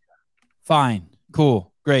own it. Fine,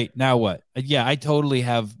 cool. Great. Now what? Yeah, I totally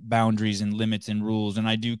have boundaries and limits and rules, and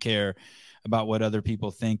I do care about what other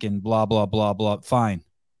people think and blah, blah, blah, blah. Fine.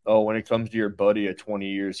 Oh, when it comes to your buddy, a 20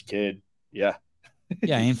 years kid. Yeah.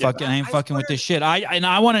 Yeah, I ain't fucking with this shit.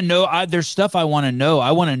 I want to know. There's stuff I want to know.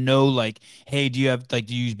 I want to know, like, hey, do you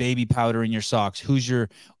use baby powder in your socks? Who's your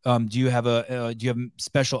do you have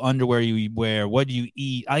special underwear you wear? What do you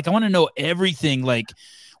eat? Like, I want to know everything. Like,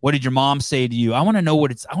 what did your mom say to you? I want to know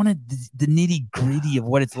the nitty gritty of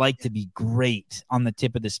what it's like to be great on the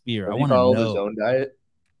tip of the spear. I want to know his own diet.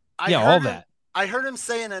 All that. I heard him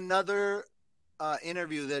say in another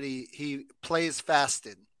interview that he plays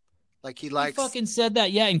fasted. Like he fucking said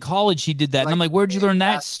that. Yeah, in college he did that. And I'm like, where'd you learn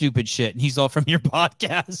that stupid shit? And he's all, from your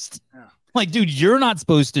podcast. Yeah. Like, dude, you're not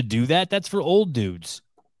supposed to do that. That's for old dudes.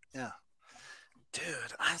 Yeah. Dude,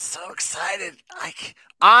 I'm so excited.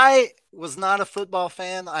 I was not a football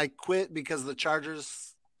fan. I quit because the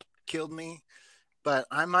Chargers killed me. But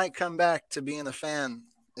I might come back to being a fan.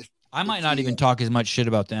 I might not even talk as much shit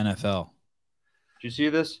about the NFL. Did you see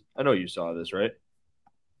this? I know you saw this, right?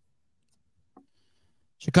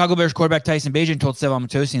 Chicago Bears quarterback Tyson Bagent told Sevan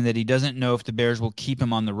Matosian that he doesn't know if the Bears will keep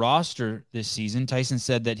him on the roster this season. Tyson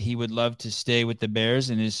said that he would love to stay with the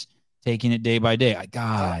Bears and is taking it day by day.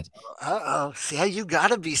 God. See, you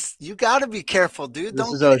gotta be careful, dude. This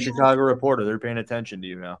is a Chicago Reporter. They're paying attention to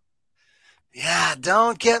you now. Yeah,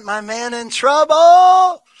 don't get my man in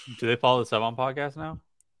trouble. Do they follow the Sevan podcast now?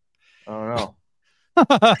 I don't know.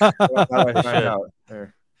 How do I find out?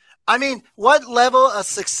 There. I mean, what level of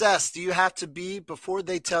success do you have to be before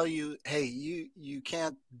they tell you, hey, you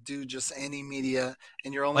can't do just any media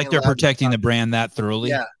and you're only like they're protecting the brand that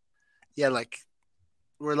thoroughly? Yeah. Yeah, like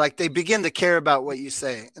where like they begin to care about what you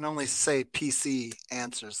say and only say PC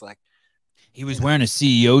answers. Like he was wearing a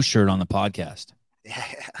CEO shirt on the podcast. Yeah.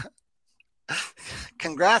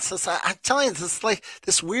 Congrats. I'm telling you, this like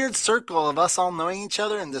this weird circle of us all knowing each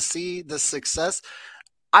other and to see the success.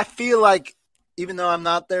 I feel like even though I'm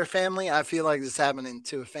not their family, I feel like this happening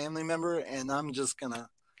to a family member, and I'm just gonna.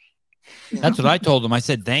 That's what I told him. I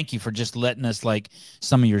said, "Thank you for just letting us like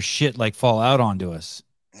some of your shit like fall out onto us."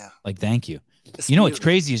 Yeah. Like, thank you. You know what's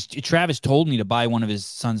crazy is Travis told me to buy one of his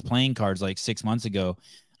son's playing cards like 6 months ago.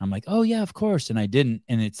 I'm like, oh yeah, of course, and I didn't.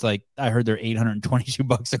 And it's like I heard they're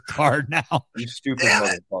 $822 a card now. You stupid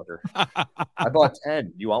motherfucker! I bought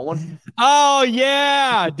 10. You want one? Oh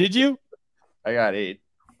yeah, did you? I got 8.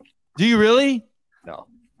 Do you really? No.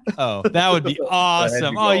 Oh, that would be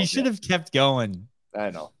awesome. Oh, you should have kept going.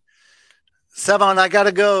 I know. Sevan, I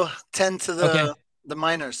gotta go tend to the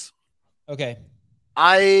minors. Okay.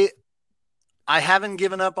 I haven't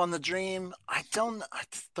given up on the dream. I don't.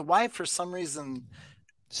 The wife, for some reason.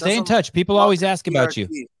 Stay in touch. People always ask about you.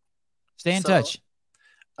 Stay in touch.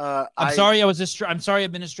 I'm sorry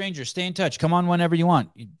I've been a stranger. Stay in touch. Come on whenever you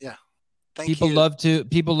want. Yeah. People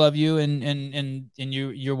love you and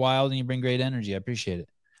you're wild and you bring great energy. I appreciate it.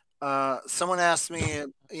 Someone asked me,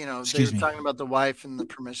 they were talking about the wife and the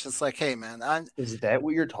permission. It's like, hey man, is that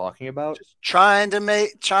what you're talking about? Trying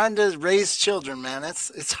to raise children, man.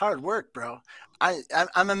 It's hard work, bro.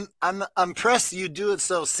 I'm impressed you do it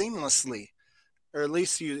so seamlessly, or at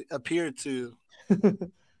least you appear to.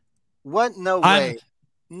 What? No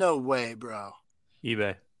way, bro.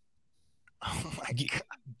 eBay. Oh my God.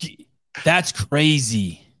 That's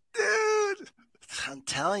crazy. Dude, I'm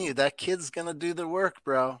telling you, that kid's going to do the work,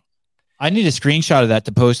 bro. I need a screenshot of that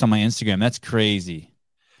to post on my Instagram. That's crazy.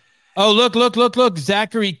 Oh, look.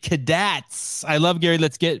 Zachary Cadats. I love Gary.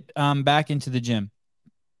 Let's get back into the gym.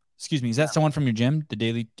 Excuse me. Is that someone from your gym, the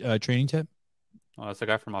daily training tip? Oh, that's a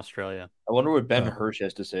guy from Australia. I wonder what Ben Hirsch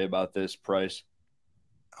has to say about this price.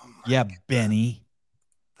 Oh yeah, God. Benny.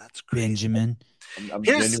 That's crazy. Benjamin. I'm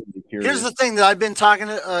here's the thing that I've been talking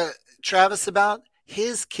to Travis about.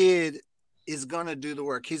 His kid is going to do the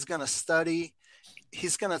work. He's going to study.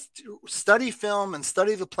 He's going to study film and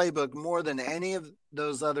study the playbook more than any of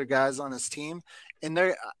those other guys on his team. And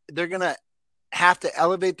they're going to have to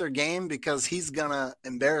elevate their game because he's going to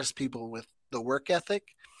embarrass people with the work ethic.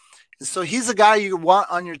 And so he's a guy you want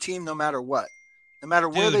on your team no matter what. No matter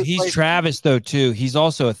where they play. He's Travis, though, too. He's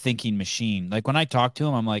also a thinking machine. Like, when I talk to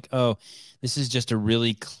him, I'm like, oh, this is just a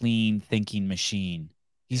really clean thinking machine.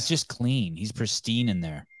 He's just clean. He's pristine in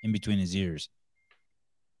there, in between his ears.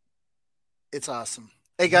 It's awesome.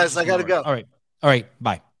 Hey, guys, I got to go. All right.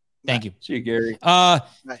 Bye. Thank you. See you, Gary.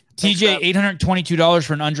 TJ, $822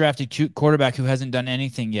 for an undrafted quarterback who hasn't done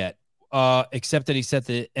anything yet, except that he set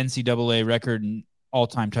the NCAA record in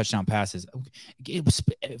all-time touchdown passes.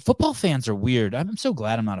 Football fans are weird. I'm so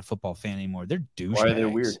glad I'm not a football fan anymore. They're douchebags. Why are they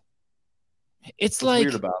weird? It's What's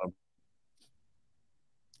weird about them?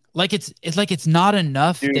 Like it's not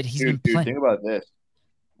enough that he's been playing. Think about this.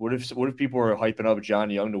 What if people are hyping up John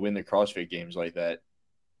Young to win the CrossFit Games like that?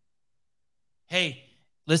 Hey,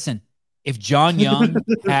 listen. If John Young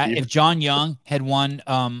had won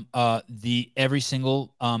the every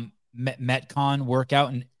single Metcon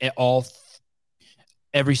workout and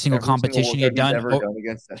every single competition he had done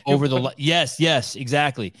over the yes,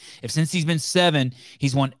 exactly. If since he's been 7,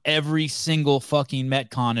 he's won every single fucking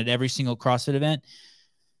Metcon at every single CrossFit event.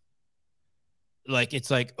 Like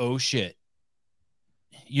it's like, oh shit.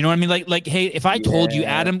 You know what I mean? Like, hey, if I told you,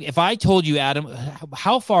 Adam,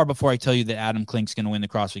 how far before I tell you that Adam Klink's going to win the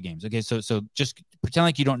CrossFit Games? Okay, so just pretend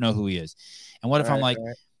like you don't know who he is. And what if I'm like,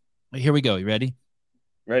 here we go. You ready?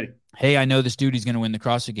 Ready. Hey, I know this dude. He's going to win the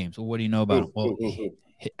CrossFit Games. Well, what do you know about him? Well,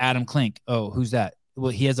 Adam Klink. Oh, who's that?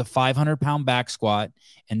 Well, he has a 500-pound back squat,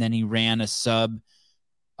 and then he ran a sub.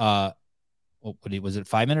 Was it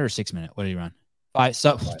 5 minute or 6 minute? What did he run?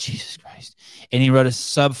 Jesus Christ! And he rode a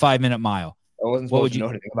sub 5 minute mile. I wasn't supposed to know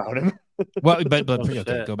anything about him. Well, but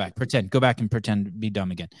okay, go back and pretend, be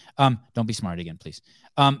dumb again. Don't be smart again, please.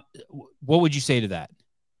 What would you say to that?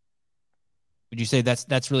 Would you say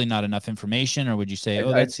that's really not enough information, or would you say,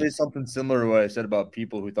 I'd say something similar to what I said about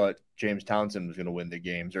people who thought James Townsend was going to win the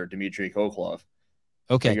games or Dmitry Koklov?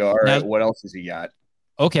 Okay. All right, what else has he got?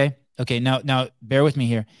 Okay. Now bear with me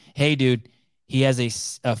here. Hey, dude, he has a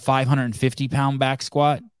 550-pound back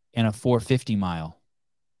squat and a 450 mile.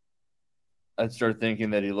 I'd start thinking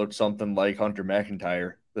that he looked something like Hunter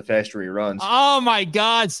McIntyre the faster he runs. Oh my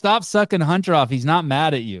God! Stop sucking Hunter off. He's not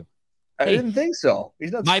mad at you. I didn't think so.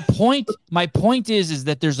 He's not. My point is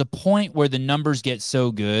that there's a point where the numbers get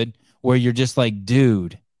so good where you're just like,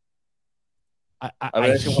 dude. I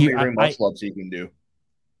would ask him how many ring muscle ups he can do.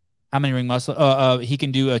 How many ring muscle? He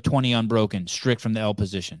can do a 20 unbroken, strict from the L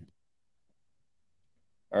position.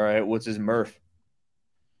 All right. What's his Murph?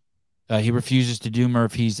 He refuses to do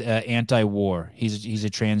Murph. He's anti-war. He's a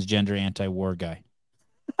transgender anti-war guy.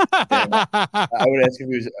 I would ask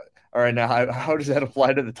him who's all right. Now, how does that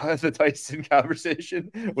apply to the Tyson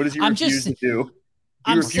conversation? What does he refuse to do?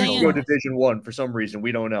 He refused to go Division I for some reason.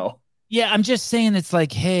 We don't know. Yeah, I'm just saying it's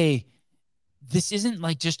like, hey, this isn't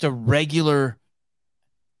like just a regular.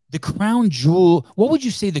 The crown jewel. What would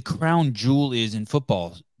you say the crown jewel is in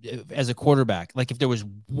football? As a quarterback, like if there was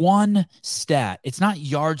one stat, it's not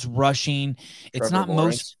yards rushing, it's not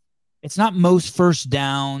most first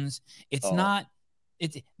downs, it's not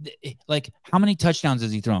like how many touchdowns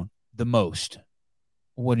has he thrown? The most.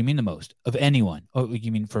 What do you mean the most of anyone? Oh,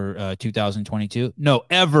 you mean for 2022? No,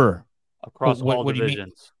 ever across all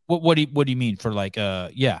divisions. What do you mean for like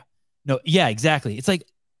exactly. It's like,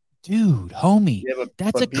 dude, homie,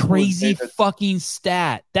 that's a crazy fucking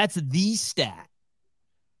stat. That's the stat.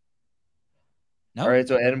 No? All right,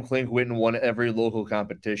 so Adam Klink went and won every local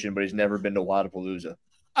competition, but he's never been to Wodapalooza.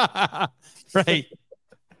 Right.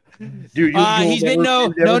 Dude, he's been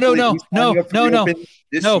no.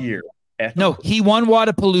 Year. No, he won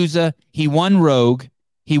Wodapalooza, he won Rogue,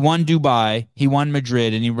 he won Dubai, he won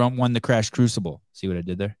Madrid, and he won the Crash Crucible. See what I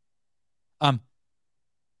did there?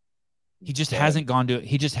 He just hasn't gone to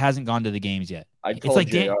the games yet. It's like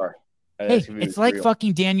JR. It's like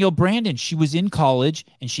fucking Danielle Brandon. She was in college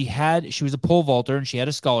and she was a pole vaulter and she had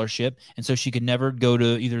a scholarship, and so she could never go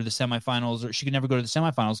to either the semifinals or she could never go to the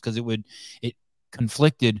semifinals because it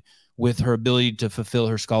conflicted with her ability to fulfill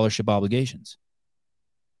her scholarship obligations.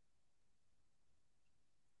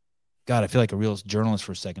 God, I feel like a real journalist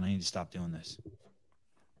for a second. I need to stop doing this.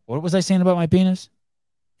 What was I saying about my penis?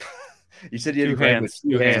 You said you had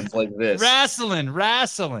two hands like this. Wrestling.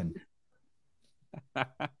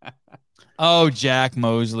 Oh, Jack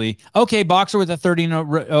Mosley. Okay, boxer with a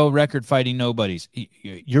 30-0 record fighting nobodies.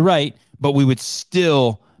 You're right, but we would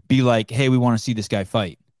still be like, hey, we want to see this guy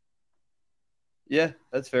fight. Yeah,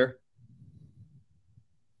 that's fair.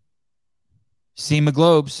 SEMA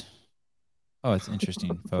Globes. Oh, it's an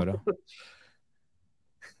interesting photo.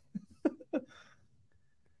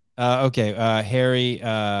 Okay, Harry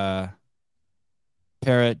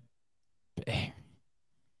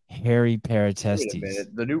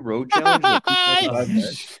Paratestes. The new road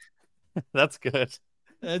challenge. That's good.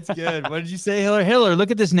 That's good. What did you say, Hiller? Hiller,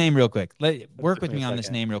 look at this name real quick. Work with me on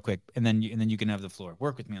this name real quick, and then you can have the floor.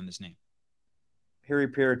 Work with me on this name. Harry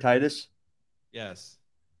Paratitis. Yes.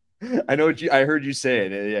 I know what I heard you say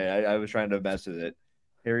it. Yeah, I was trying to mess with it.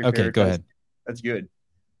 Harry. Okay, go ahead. That's good.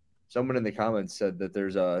 Someone in the comments said that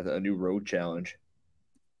there's a new road challenge.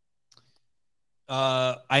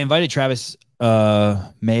 I invited Travis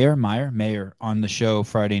Mayer on the show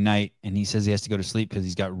Friday night, and he says he has to go to sleep because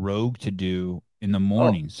he's got Rogue to do in the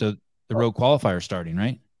morning. So the Rogue qualifier is starting,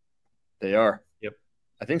 right? They are. Yep.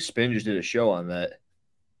 I think Spin just did a show on that.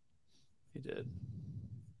 He did.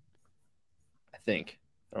 I think.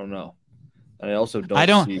 I don't know. And I also don't.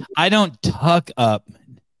 I don't tuck up,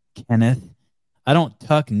 Kenneth. I don't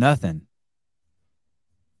tuck nothing.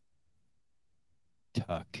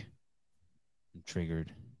 Tuck. I'm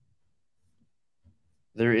triggered.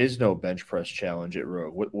 There is no bench press challenge at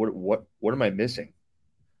Rogue. What am I missing?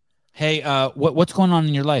 Hey, what's going on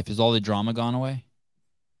in your life? Is all the drama gone away?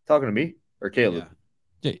 Talking to me or Caleb?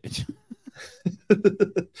 Yeah.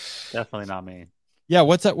 Definitely not me. Yeah,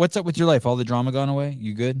 what's up with your life? All the drama gone away?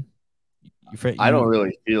 You good? I don't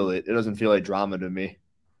really feel it. It doesn't feel like drama to me.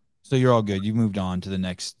 So you're all good. You moved on to the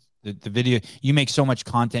next the video. You make so much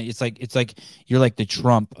content. It's like you're like the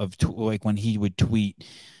Trump of like when he would tweet,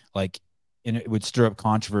 like, and it would stir up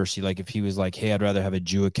controversy. Like if he was like, "Hey, I'd rather have a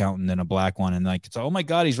Jew accountant than a black one," and like, it's oh my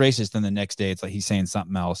God, he's racist. And the next day, it's like he's saying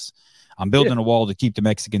something else. I'm building a wall to keep the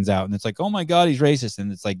Mexicans out, and it's like, oh my God, he's racist.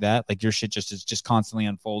 And it's like that. Like your shit is just constantly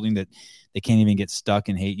unfolding that they can't even get stuck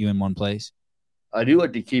and hate you in one place. I do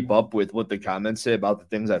like to keep up with what the comments say about the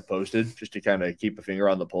things I've posted, just to kind of keep a finger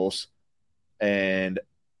on the pulse. And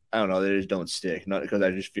I don't know, they just don't stick. Not because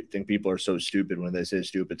I just think people are so stupid when they say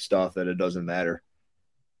stupid stuff that it doesn't matter.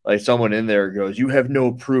 Like someone in there goes, "You have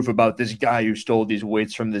no proof about this guy who stole these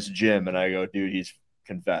weights from this gym," and I go, "Dude, he's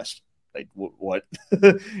confessed." Like what?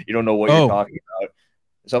 You don't know what you're talking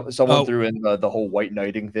about. Someone threw in the whole white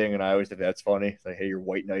knighting thing, and I always think that's funny. It's like, hey, you're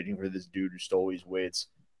white knighting for this dude who stole these weights.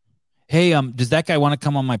 Hey, does that guy want to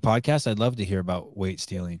come on my podcast? I'd love to hear about weight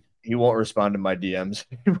stealing. He won't respond to my DMs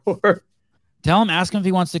anymore. Tell him, ask him if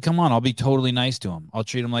he wants to come on. I'll be totally nice to him. I'll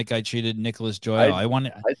treat him like I treated Nicholas Joel. I want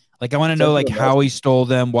to know like how he stole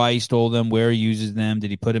them, why he stole them, where he uses them.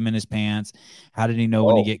 Did he put them in his pants? How did he know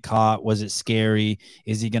when he get caught? Was it scary?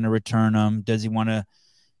 Is he going to return them? Does he want to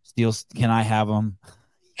steal? Can I have them?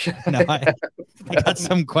 No, I got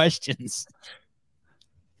some questions.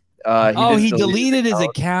 He deleted his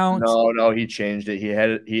account. No, he changed it.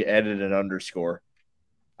 He added an underscore.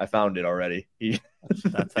 I found it already.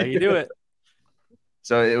 That's how you do it.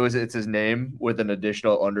 So it's his name with an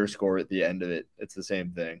additional underscore at the end of it. It's the same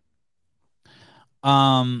thing.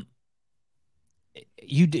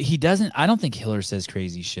 He doesn't. I don't think Hiller says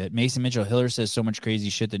crazy shit. Mason Mitchell, Hiller says so much crazy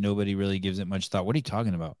shit that nobody really gives it much thought. What are you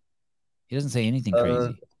talking about? He doesn't say anything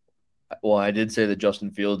crazy. Well, I did say that Justin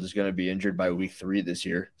Fields is going to be injured by week 3 this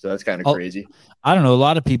year, so that's kind of crazy. I don't know. A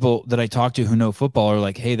lot of people that I talk to who know football are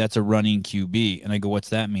like, "Hey, that's a running QB," and I go, "What's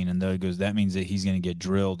that mean?" And they goes, "That means that he's going to get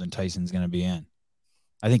drilled and Tyson's going to be in."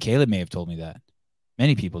 I think Caleb may have told me that.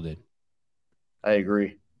 Many people did. I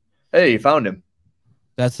agree. Hey, you found him.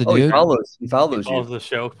 That's the dude. He follows you. The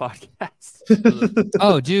show podcast.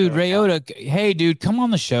 Oh, dude, Rayota. Hey, dude, come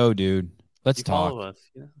on the show, dude. Let's talk. Us.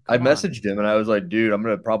 Yeah, I messaged him and I was like, "Dude, I'm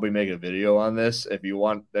gonna probably make a video on this. If you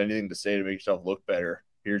want anything to say to make yourself look better,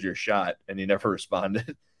 here's your shot." And he never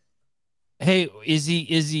responded. Hey, is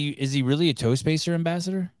he really a Toastmaster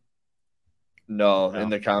ambassador? No, in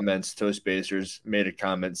the comments, Toastmasters made a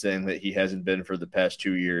comment saying that he hasn't been for the past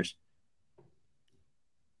 2 years.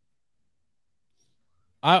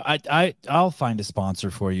 I'll find a sponsor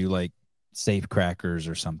for you, like Safe Crackers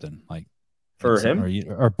or something, like for him,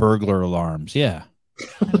 or burglar alarms. Yeah,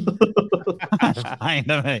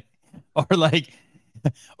 or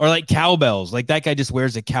like cowbells. Like that guy just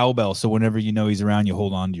wears a cowbell, so whenever you know he's around, you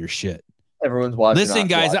hold on to your shit. Everyone's watching. Listen,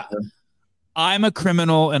 guys. I'm a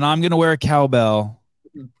criminal and I'm going to wear a cowbell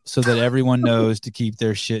so that everyone knows to keep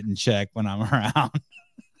their shit in check when I'm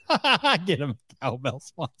around. Get him a cowbell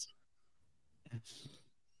sponsor.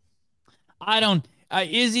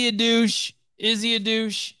 Is he a douche? Is he a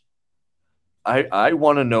douche? I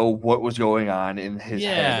want to know what was going on in his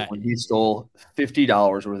head when he stole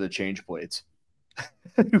 $50 worth of change plates.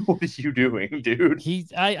 What are you doing, dude?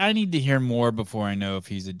 I need to hear more before I know if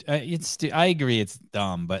he's I agree it's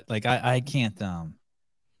dumb, but like I can't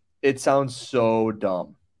It sounds so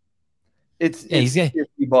dumb. It's he's got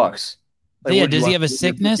 $50. Like, does he have a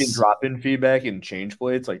sickness? Drop-in feedback and change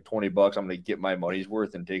plates like $20. I'm gonna get my money's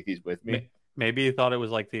worth and take these with me. Maybe he thought it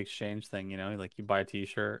was like the exchange thing, you know, like you buy a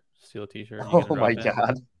T-shirt, steal a T-shirt. Oh my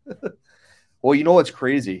God! Well, you know what's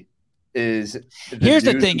crazy is here's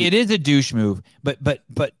the thing: it is a douche move, but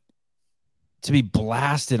to be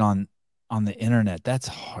blasted on the internet, that's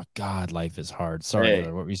hard. God, life is hard. Sorry,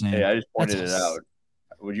 what were you saying? Hey, I just pointed it out.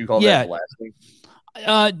 Would you call that blasting?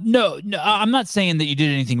 No, I'm not saying that you did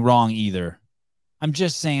anything wrong either. I'm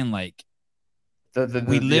just saying like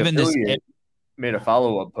we live in this. Made a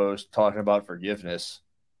follow-up post talking about forgiveness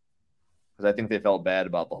because I think they felt bad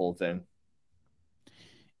about the whole thing.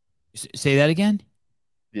 Say that again.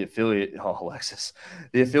 the affiliate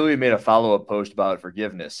made a follow-up post about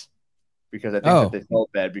forgiveness because I think that they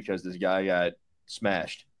felt bad because this guy got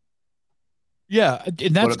smashed. Yeah,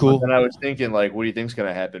 and that's cool. But then I was thinking, like, what do you think's going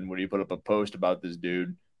to happen when you put up a post about this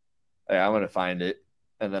dude? Like, I'm going to find it,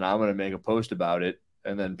 and then I'm going to make a post about it,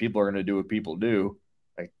 and then people are going to do what people do.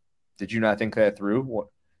 Like, did you not think that through? What?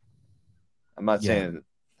 I'm not saying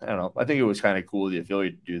 – I don't know. I think it was kind of cool of the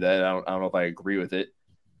affiliate to do that. I don't know if I agree with it.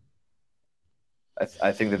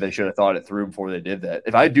 I think that they should have thought it through before they did that.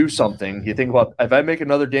 If I do something, you think about if I make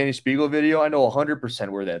another Danny Spiegel video, I know 100%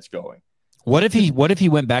 where that's going. What if he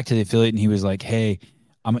went back to the affiliate and he was like, "Hey,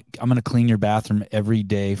 I'm going to clean your bathroom every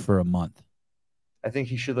day for a month." I think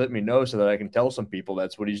he should let me know so that I can tell some people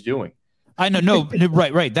that's what he's doing. I know, no,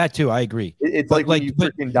 right, that too. I agree. It's like when you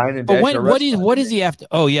freaking dine and dash. But what does he have to?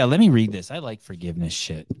 Oh yeah, let me read this. I like forgiveness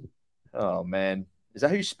shit. Oh man, is that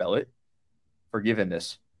how you spell it?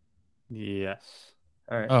 Forgiveness. Yes.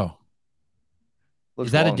 All right. Oh,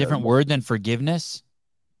 is that a different word than forgiveness?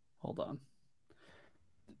 Hold on.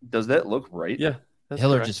 Does that look right? Yeah.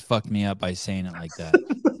 Hiller just fucked me up by saying it like that.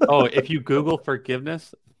 Oh, if you Google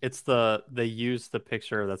forgiveness, it's they use the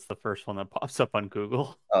picture. That's the first one that pops up on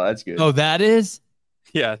Google. Oh, that's good. Oh, that is?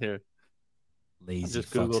 Yeah, here. Lazy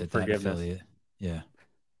just fucks Googled at forgiveness. that affiliate. Yeah.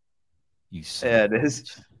 Yeah, it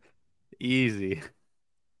is. Easy.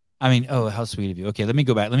 I mean, oh, how sweet of you. Okay, let me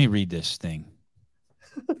go back. Let me read this thing.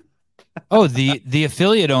 Oh, the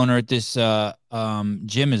affiliate owner at this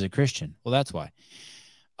gym is a Christian. Well, that's why.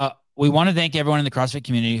 We want to thank everyone in the CrossFit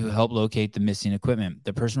community who helped locate the missing equipment.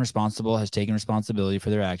 The person responsible has taken responsibility for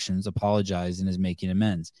their actions, apologized, and is making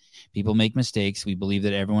amends. People make mistakes. We believe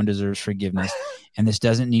that everyone deserves forgiveness, and this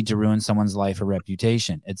doesn't need to ruin someone's life or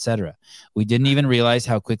reputation, etc. We didn't even realize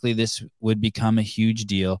how quickly this would become a huge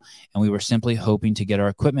deal, and we were simply hoping to get our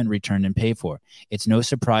equipment returned and paid for. It's no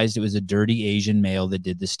surprise it was a dirty Asian male that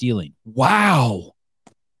did the stealing. Wow.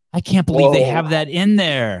 I can't believe they have that in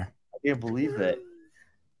there. I can't believe that.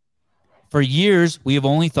 For years, we have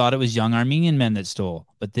only thought it was young Armenian men that stole,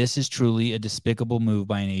 but this is truly a despicable move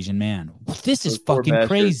by an Asian man. This is fucking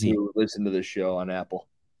crazy. Listen to this show on Apple.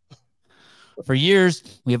 For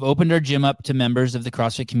years, we have opened our gym up to members of the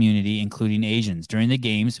CrossFit community, including Asians. During the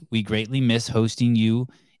games, we greatly miss hosting you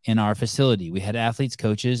in our facility. We had athletes,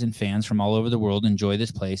 coaches, and fans from all over the world enjoy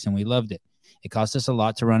this place, and we loved it. It cost us a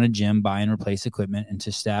lot to run a gym, buy and replace equipment, and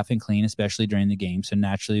to staff and clean, especially during the game. So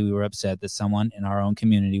naturally, we were upset that someone in our own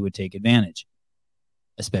community would take advantage,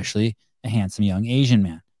 especially a handsome young Asian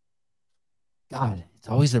man. God, it's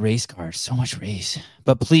always the race cars. So much race.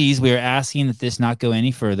 But please, we are asking that this not go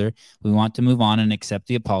any further. We want to move on and accept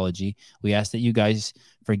the apology. We ask that you guys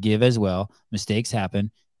forgive as well. Mistakes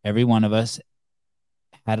happen. Every one of us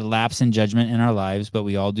had a lapse in judgment in our lives, but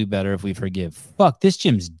we all do better if we forgive. Fuck, this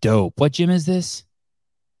gym's dope. What gym is this?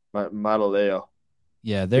 Modeleo.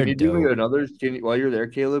 Yeah, they're dope. Do another? While you're there,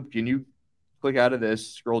 Caleb, can you click out of this,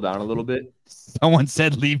 scroll down a little bit? Someone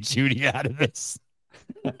said leave Judy out of this.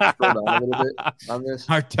 Scroll down a little bit on this.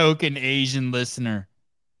 Our token Asian listener.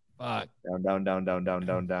 Fuck. Down.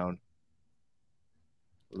 A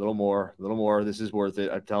little more. This is worth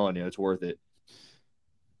it. I'm telling you, it's worth it.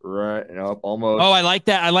 Right, almost. Oh, I like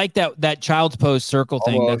that. I like that child's pose circle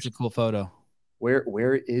thing. Almost. That's a cool photo.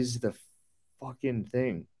 Where is the fucking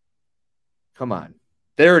thing? Come on,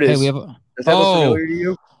 there it is. Hey, Does that look familiar to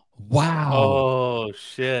you? Wow. Oh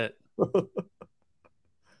shit.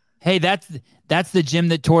 Hey, that's the gym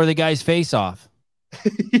that tore the guy's face off.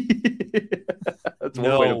 That's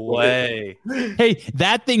no way. Hey,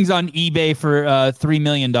 that thing's on eBay for $3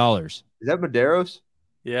 million. Is that Madero's?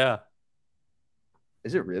 Yeah.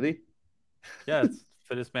 Is it really? Yeah, it's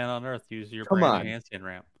fittest man on earth. Use your Come brand new on. handstand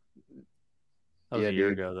ramp. That was a year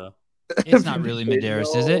ago, though. It's not really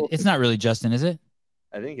Medeiros, is it? It's not really Justin, is it?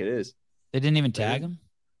 I think it is. They didn't even tag him?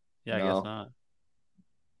 Yeah, No. I guess not.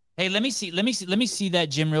 Hey, let me see that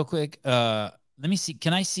gym real quick. Let me see.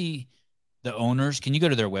 Can I see the owners? Can you go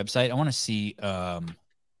to their website? I want to see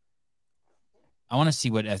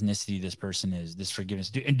what ethnicity this person is, this forgiveness.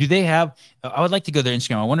 Do they have, I would like to go to their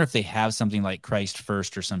Instagram. I wonder if they have something like Christ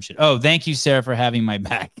First or some shit. Oh, thank you, Sarah, for having my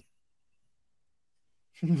back.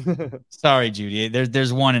 Sorry, Judy.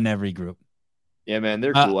 There's one in every group. Yeah, man,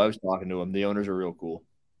 they're cool. I was talking to them. The owners are real cool.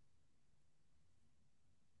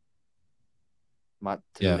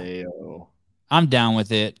 Matteo. I'm down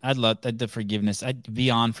with it. I'd love the forgiveness. I'd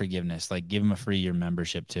beyond forgiveness. Like, give them a free year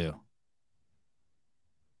membership too.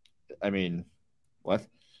 I mean, what?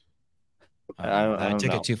 I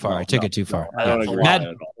took it too far. I took it too far. I don't agree. Mad,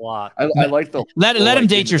 I like the. let him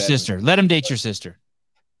date your sister. Let him date your sister.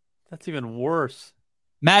 That's even worse.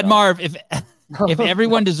 Mad Marv, If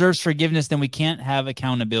everyone deserves forgiveness, then we can't have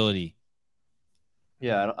accountability.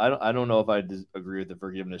 Yeah, I don't know if I agree with the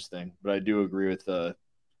forgiveness thing, but I do agree with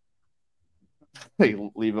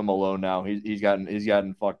leave him alone now. He's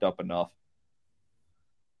gotten fucked up enough.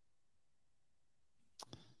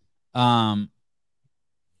 Greg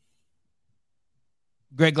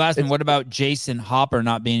Glassman, what about Jason Hopper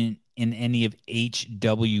not being in any of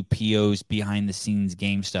HWPO's behind the scenes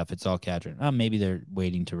game stuff? It's all Cadron. Oh, maybe they're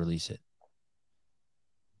waiting to release it.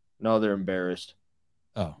 No, they're embarrassed.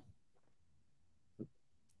 Oh.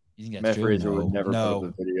 You think that's Matt true? Fraser would never put up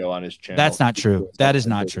a video on his channel. That's not true. That is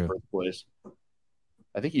not true.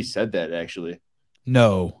 I think he said that actually.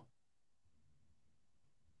 No.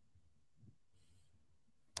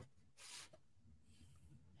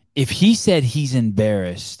 If he said he's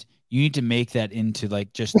embarrassed, you need to make that into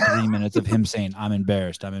like just 3 minutes of him saying, I'm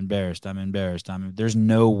embarrassed. I'm embarrassed. I'm embarrassed. There's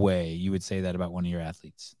no way you would say that about one of your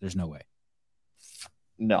athletes. There's no way.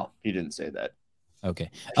 No, he didn't say that.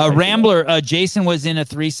 Okay. Rambler, Jason was in a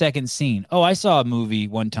 3-second scene. Oh, I saw a movie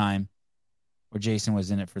one time where Jason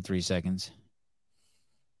was in it for 3 seconds.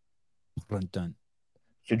 Done.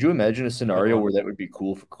 Could you imagine a scenario where that would be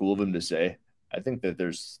cool of him to say? I think that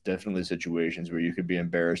there's definitely situations where you could be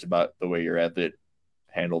embarrassed about the way your athlete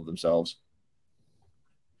handled themselves.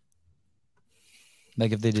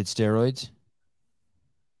 Like if they did steroids?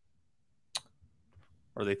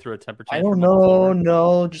 Or they threw a temper I tantrum. don't know.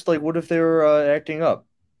 No, just like what if they were acting up?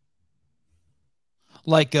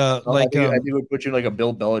 I think it would put you in like a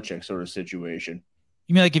Bill Belichick sort of situation.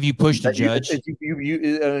 You mean like if you push the judge?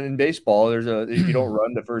 In baseball, if you don't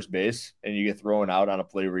run to first base and you get thrown out on a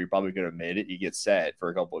play where you probably could have made it, you get sat for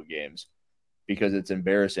a couple of games because it's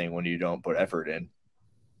embarrassing when you don't put effort in.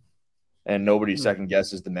 And nobody second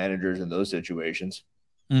guesses the managers in those situations.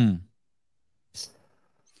 Mm. I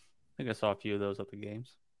think I saw a few of those at the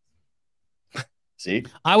games. See?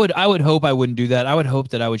 I would hope I wouldn't do that. I would hope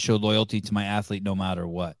that I would show loyalty to my athlete no matter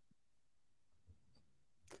what.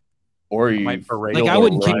 Or you like I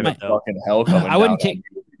wouldn't kick my fucking hell coming I wouldn't down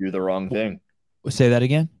if you do the wrong thing. Say that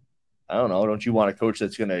again? I don't know. Don't you want a coach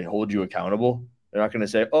that's going to hold you accountable? They're not going to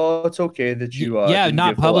say, "Oh, it's okay that you."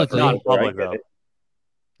 Not publicly. Not public though.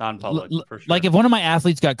 Non-public. For sure. Like if one of my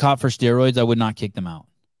athletes got caught for steroids, I would not kick them out.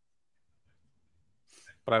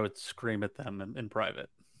 But I would scream at them in private.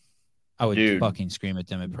 I would fucking scream at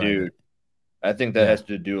them in private. Dude, I think that has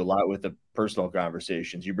to do a lot with the personal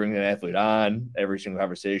conversations. You bring an athlete on every single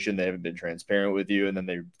conversation, they haven't been transparent with you, and then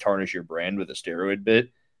they tarnish your brand with a steroid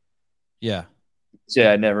bit. Yeah.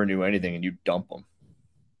 Say I never knew anything, and you dump them.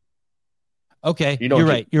 Okay, you're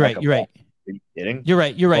right. You're right. Are you kidding? You're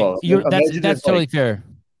right. Well, that's totally fair.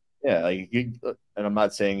 Yeah, and I'm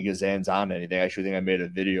not saying Gazan's on anything. I actually think I made a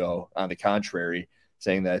video on the contrary,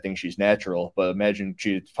 saying that I think she's natural. But imagine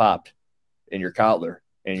she popped in your collar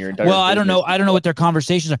and your entire. Well, I don't know what their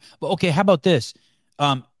conversations are. But okay, how about this?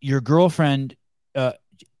 Your girlfriend, her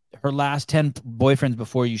last 10 boyfriends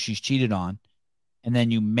before you, she's cheated on, and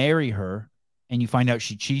then you marry her, and you find out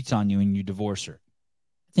she cheats on you, and you divorce her.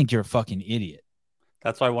 I think you're a fucking idiot.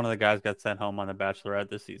 That's why one of the guys got sent home on The Bachelorette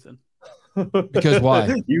this season. Because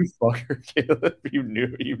why? You fucker, Caleb. You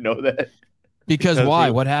know that. Because why?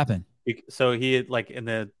 What happened? So he had, like, in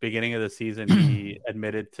the beginning of the season, he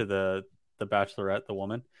admitted to the Bachelorette, the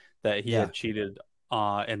woman, that he had cheated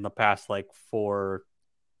in the past like 4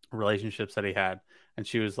 relationships that he had, and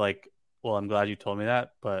she was like, "Well, I'm glad you told me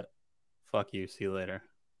that, but fuck you. See you later."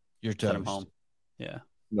 You're sent him toast. home. Yeah.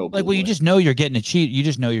 No. Like, well, you just know you're getting a cheat. You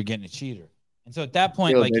just know you're getting a cheater, and so at that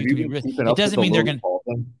point, Caleb, like, it doesn't mean they're gonna.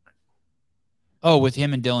 Oh, with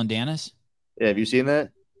him and Dylan Dennis? Yeah, have you seen that?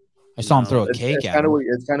 I saw him throw a cake at him.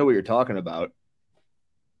 It's kind of what you're talking about.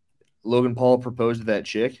 Logan Paul proposed to that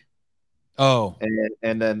chick. Oh.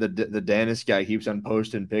 And then the Dennis guy keeps on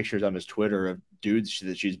posting pictures on his Twitter of dudes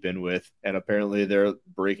that she's been with, and apparently they're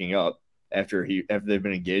breaking up after they've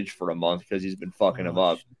been engaged for a month because he's been fucking them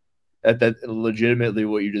up. That legitimately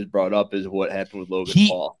what you just brought up is what happened with Logan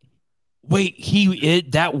Paul.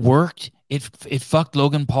 Wait, that worked? It fucked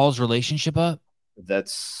Logan Paul's relationship up?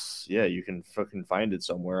 You can fucking find it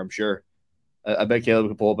somewhere, I'm sure. I bet Caleb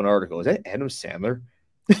could pull up an article. Is that Adam Sandler?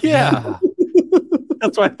 Yeah.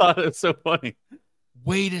 That's why I thought it was so funny.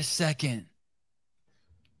 Wait a second.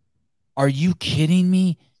 Are you kidding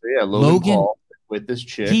me? So yeah, Logan Paul with this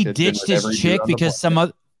chick. He ditched his chick because some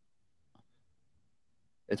other.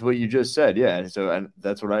 It's what you just said, yeah. So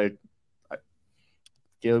that's what I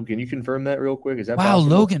Caleb, can you confirm that real quick? Is that wow?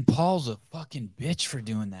 possible? Logan Paul's a fucking bitch for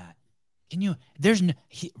doing that. Can you?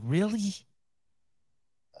 Really?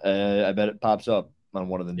 I bet it pops up on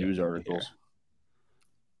one of the news articles.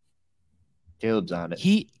 Caleb's on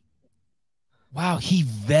it. Wow, he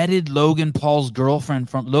vetted Logan Paul's girlfriend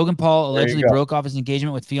from Logan Paul allegedly broke off his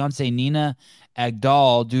engagement with fiancée Nina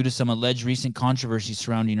Agdal due to some alleged recent controversy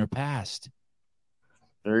surrounding her past.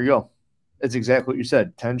 There you go. It's exactly what you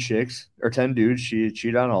said. 10 chicks or 10 dudes. She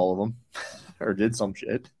cheated on all of them or did some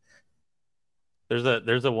shit.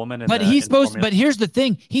 There's a woman in But he's supposed but here's the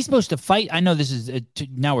thing. He's supposed to fight. I know this is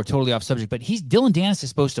now we're totally off subject, but Dylan Dennis is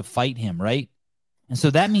supposed to fight him, right? And so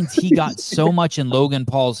that means he got so much in Logan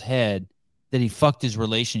Paul's head that he fucked his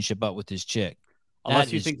relationship up with his chick.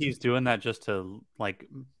 Unless you think he's doing that just to like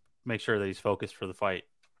make sure that he's focused for the fight.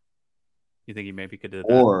 You think he maybe could do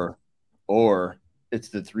that? Or it's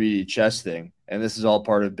the 3D chess thing, and this is all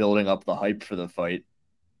part of building up the hype for the fight.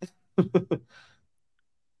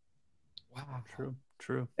 Wow,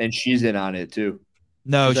 true. And she's in on it too.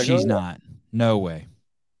 No, she's not. No way.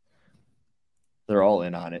 They're all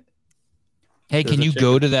in on it. Hey, can you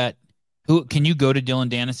go to that? Can you go to Dylan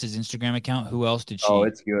Dennis's Instagram account? Who else did she? Oh,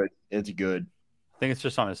 it's good. It's good. I think it's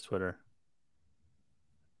just on his Twitter.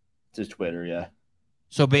 It's his Twitter, yeah.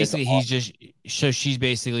 So basically, she's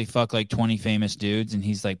basically fucked like 20 famous dudes, and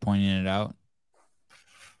he's like pointing it out.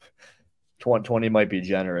 20 might be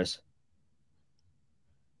generous.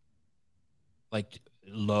 Like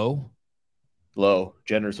low? Low,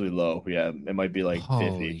 generously low. Yeah, it might be like 50.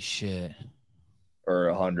 Holy shit. Or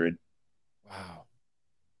 100. Wow.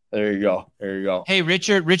 There you go. Hey,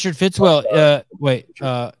 Richard Fitzwell. Wait,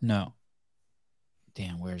 no.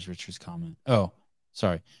 Damn, where's Richard's comment? Oh,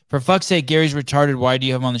 sorry. For fuck's sake, Gary's retarded. Why do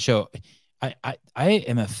you have him on the show? I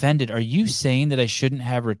am offended. Are you saying that I shouldn't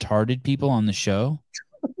have retarded people on the show?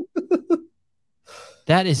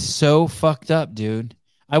 That is so fucked up, dude.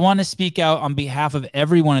 I want to speak out on behalf of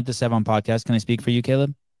everyone at the Sevon Podcast. Can I speak for you,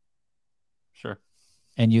 Caleb? Sure.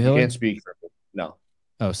 And you, Hiller? You can't speak for me. No.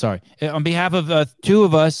 Oh, sorry. On behalf of two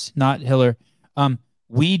of us, not Hiller,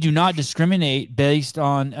 we do not discriminate based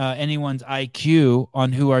on anyone's IQ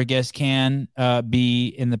on who our guests can be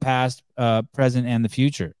in the past, present, and the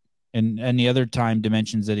future, and any other time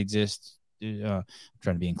dimensions that exist. I'm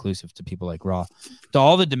trying to be inclusive to people like Raw. To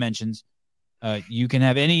all the dimensions, you can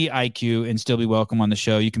have any IQ and still be welcome on the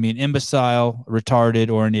show. You can be an imbecile,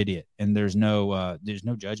 retarded, or an idiot, and there's no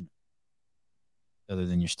judgment other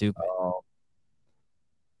than you're stupid.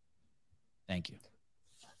 Thank you.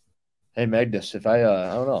 Hey, Magnus, if I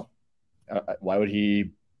don't know, why would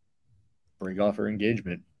he break off her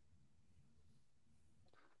engagement?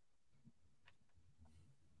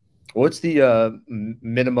 What's the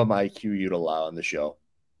minimum IQ you'd allow on the show?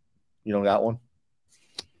 You don't got one?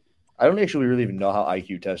 I don't actually really even know how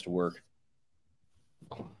IQ tests work.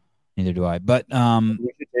 Neither do I. But we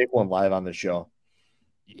should take one live on the show.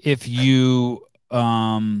 If you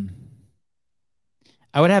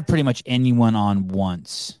I would have pretty much anyone on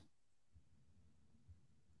once.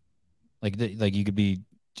 Like you could be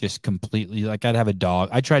just completely like I'd have a dog.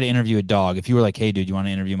 I'd try to interview a dog. If you were like, "Hey, dude, you want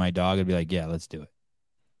to interview my dog?" I'd be like, "Yeah, let's do it."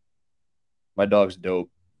 My dog's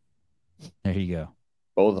dope. There you go.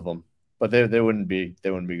 Both of them, but they wouldn't be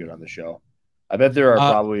good on the show. I bet there are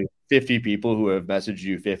probably 50 people who have messaged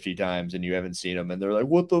you 50 times and you haven't seen them, and they're like,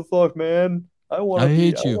 "What the fuck, man? I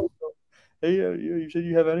hate you." Hey, you said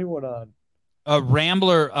you have anyone on?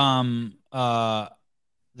 Rambler,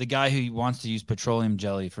 the guy who wants to use petroleum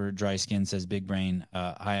jelly for dry skin says big brain,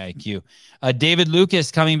 high IQ. David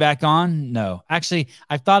Lucas coming back on? No. Actually,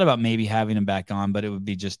 I've thought about maybe having him back on, but it would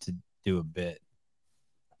be just to do a bit.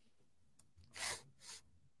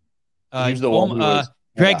 Greg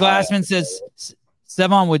Glassman says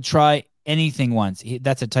Sevon would try anything once.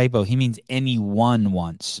 That's a typo. He means anyone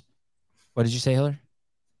once. What did you say, Hiller?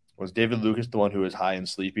 Was David Lucas the one who was high and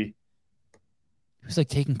sleepy? He was like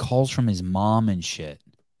taking calls from his mom and shit.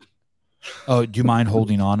 Oh, do you mind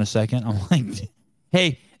holding on a second? I'm like,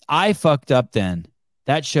 hey, I fucked up then.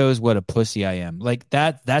 That shows what a pussy I am. Like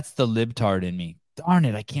that's the libtard in me. Darn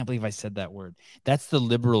it, I can't believe I said that word. That's the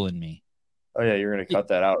liberal in me. Oh yeah, you're going to cut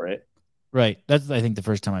that out, right? Right. That's I think the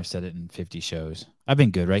first time I've said it in 50 shows. I've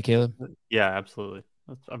been good, right, Caleb? Yeah, absolutely.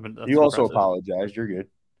 That's you also apologized. You're good.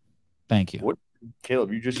 Thank you. What?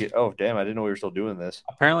 Caleb, you just get. Oh, damn! I didn't know we were still doing this.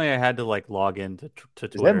 Apparently, I had to like log in to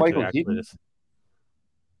Twitter. Is that Michael Keaton?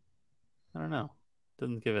 I don't know.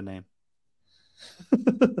 Didn't give a name.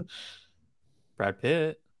 Brad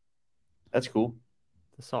Pitt. That's cool.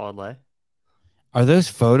 The solid lay. Are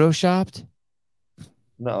those photoshopped?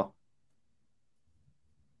 No.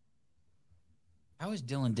 How is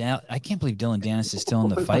Dylan Dennis? I can't believe Dylan Dennis is still in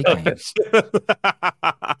the fight game.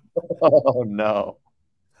 Oh no.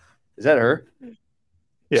 Is that her?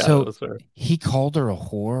 Yeah, so that was her. He called her a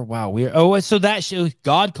whore. Wow, weird. Oh, so that shows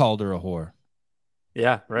God called her a whore.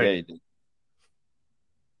 Yeah, right. Yeah, he did.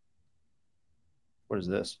 What is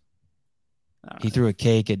this? He threw a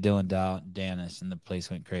cake at Dylan Dennis, and the place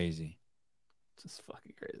went crazy. Just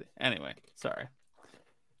fucking crazy. Anyway, sorry.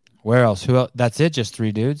 Where else? Who else? That's it? Just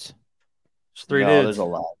 3 dudes? Just 3 dudes. There's a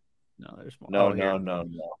lot. No, there's more. No.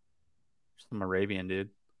 Just some Arabian dude.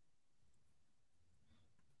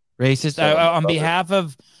 Racist. On behalf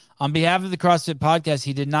of the CrossFit podcast,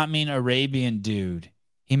 he did not mean Arabian dude.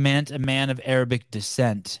 He meant a man of Arabic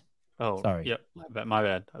descent. Oh, sorry. Yep. My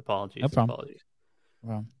bad. Apologies. No problem. Apologies.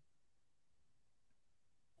 Well,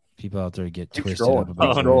 people out there get twisted scrolling. up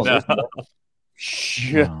about no.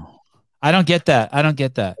 I don't get that.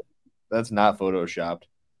 That's not photoshopped.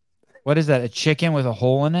 What is that? A chicken with a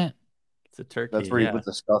hole in it? It's a turkey. That's where you put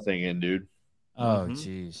the stuffing in, dude. Oh,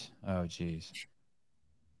 jeez. Oh, jeez.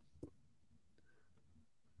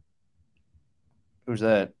 Who's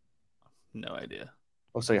that? No idea.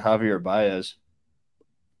 Looks like Javier Baez.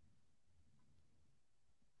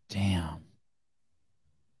 Damn.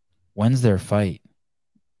 When's their fight?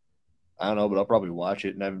 I don't know, but I'll probably watch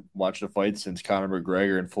it. And I've watched a fight since Conor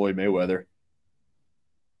McGregor and Floyd Mayweather.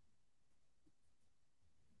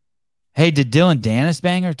 Hey, did Dylan Dennis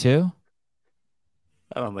bang her too?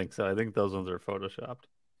 I don't think so. I think those ones are photoshopped.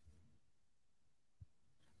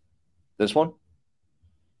 This one?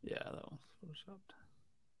 Yeah, that one's photoshopped.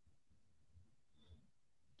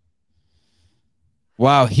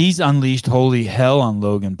 Wow, he's unleashed holy hell on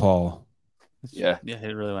Logan Paul. Yeah. Yeah,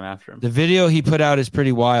 he really went after him. The video he put out is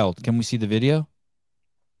pretty wild. Can we see the video?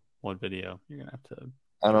 What video? You're going to have to...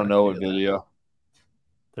 I don't know what video.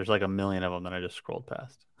 There's like a million of them that I just scrolled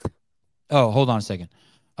past. Oh, hold on a second.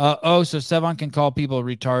 So Sevan can call people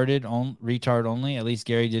retard only. At least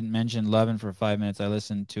Gary didn't mention Levin for 5 minutes. I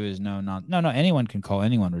listened to his no. Anyone can call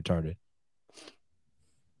anyone retarded.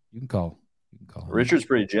 You can call him. Richard's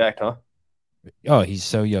pretty jacked, huh? Oh, he's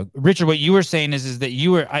so young. Richard, what you were saying is that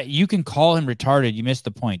you can call him retarded. You missed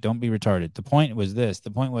the point. Don't be retarded. The point was this.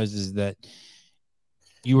 The point was that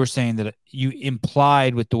you were saying that you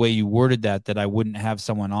implied with the way you worded that I wouldn't have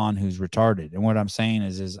someone on who's retarded. And what I'm saying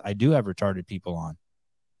is I do have retarded people on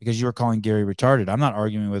because you were calling Gary retarded. I'm not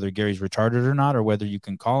arguing whether Gary's retarded or not, or whether you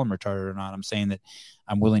can call him retarded or not. I'm saying that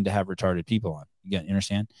I'm willing to have retarded people on. You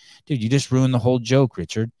understand? Dude, you just ruined the whole joke,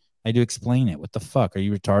 Richard. I had to explain it. What the fuck? Are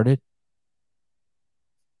you retarded?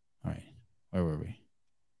 All right. Where were we?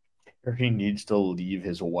 He needs to leave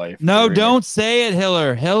his wife. No, don't say it,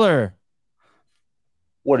 Hiller.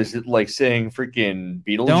 What is it like saying freaking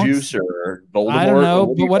Beetlejuice or Voldemort? I don't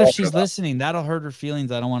know, but what if she's listening? That'll hurt her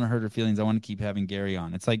feelings. I don't want to hurt her feelings. I want to keep having Gary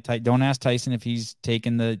on. It's like, don't ask Tyson if he's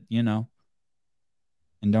taken the, and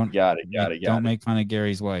don't don't make fun of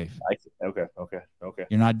Gary's wife. Okay.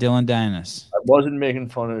 You're not Dylan Dennis. I wasn't making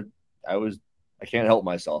fun of. I can't help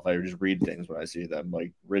myself. I just read things when I see them.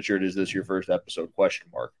 Like, Richard, is this your first episode? ? I'm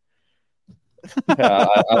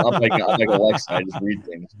like Alexa. I just read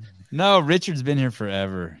things. No, Richard's been here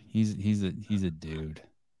forever. He's a dude.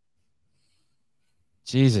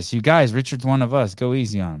 Jesus, you guys, Richard's one of us. Go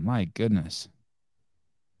easy on him. My goodness.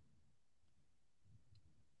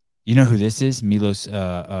 You know who this is? Milos.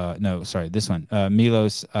 No, sorry, this one.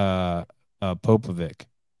 Milos Popovic.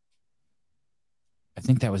 I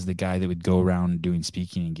think that was the guy that would go around doing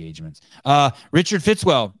speaking engagements. Richard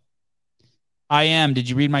Fitzwell. I am. Did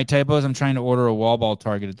you read my typos? I'm trying to order a wall ball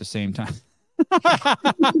target at the same time.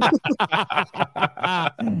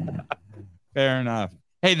 Fair enough.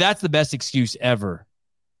 Hey, that's the best excuse ever.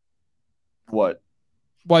 What?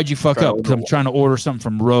 Why'd you fuck up? Because I'm trying to order something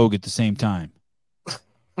from Rogue at the same time.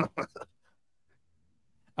 Did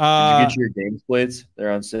you get your games plates?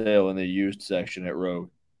 They're on sale in the used section at Rogue.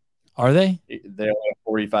 Are they? They only have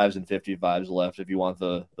 45s and 55s left if you want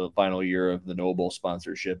the final year of the Noble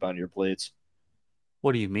sponsorship on your plates.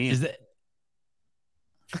 What do you mean? Is that?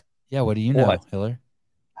 Yeah, what do you know, Hiller?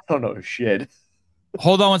 I don't know shit.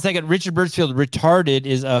 Hold on one second. Richard Birchfield, retarded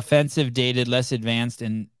is offensive, dated, less advanced,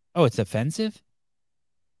 and it's offensive?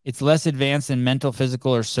 It's less advanced in mental,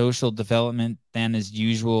 physical, or social development than is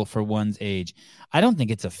usual for one's age. I don't think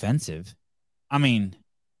it's offensive. I mean,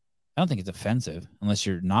 I don't think it's offensive unless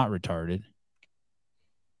you're not retarded.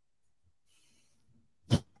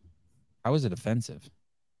 How is it offensive?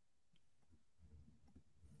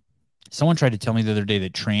 Someone tried to tell me the other day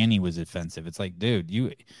that tranny was offensive. It's like, dude,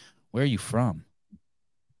 where are you from?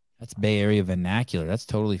 That's Bay Area vernacular. That's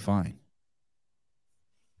totally fine.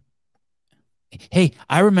 Hey,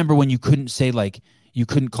 I remember when you couldn't say you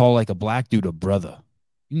couldn't call a black dude a brother.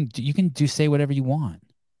 You can say whatever you want.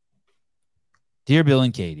 Dear Bill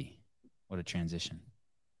and Katie, what a transition.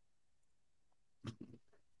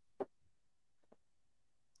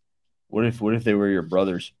 What if they were your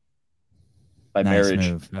brothers by nice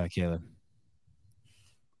marriage? Move, Caleb.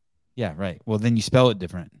 Yeah, right. Well, then you spell it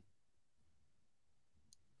different.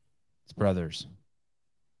 It's brothers.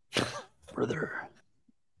 Brother.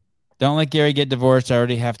 Don't let Gary get divorced. I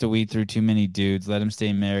already have to weed through too many dudes. Let him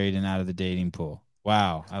stay married and out of the dating pool.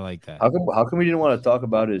 Wow, I like that. How come we didn't want to talk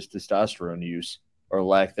about his testosterone use or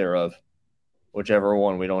lack thereof? Whichever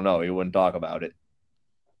one, we don't know. He wouldn't talk about it.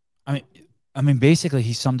 I mean, basically,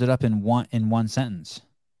 he summed it up in one sentence.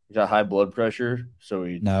 He's got high blood pressure, so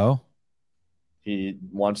he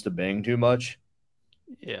wants to bang too much.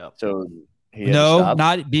 Yeah. So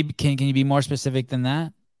can you be more specific than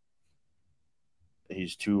that?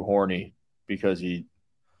 He's too horny because he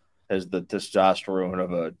has the testosterone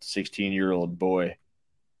of a 16-year-old boy.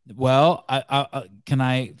 Well, can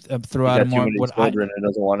I throw out a more what children and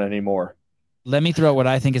doesn't want any more. Let me throw out what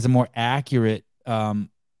I think is a more accurate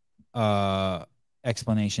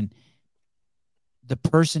explanation. The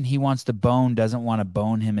person he wants to bone doesn't want to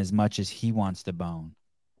bone him as much as he wants to bone.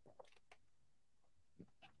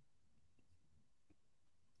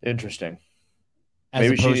 Interesting.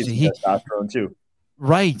 Maybe she needs testosterone too.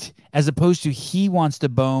 Right. As opposed to he wants to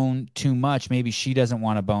bone too much. Maybe she doesn't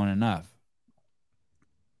want to bone enough.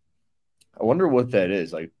 I wonder what that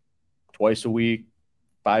is. Like twice a week,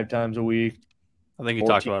 5 times a week. I think you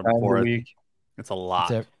talked about it before. It's a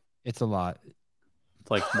lot. It's a lot. It's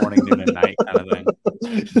like morning, noon, and night kind of thing.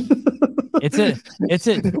 It's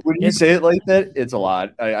a. When you say it like that, it's a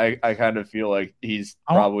lot. I kind of feel like he's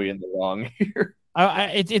probably in the wrong here.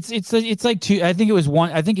 It's like 2. I think it was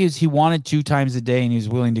 1. I think he wanted 2 times a day, and he was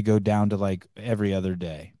willing to go down to like every other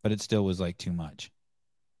day, but it still was like too much.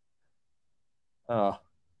 Oh.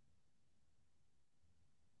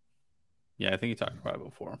 Yeah, I think you talked about it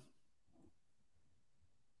before.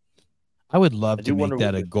 I would love to make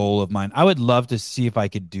that a goal of mine. I would love to see if I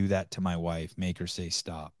could do that to my wife, make her say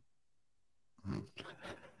stop.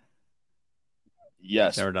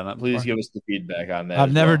 Yes. Never done that before. Please give us the feedback on that.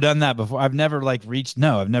 I've never done that before. I've never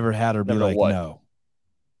I've never had her be like, no.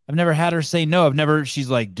 I've never had her say no. She's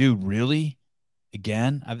like, dude, really?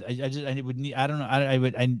 Again? I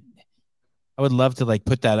would love to like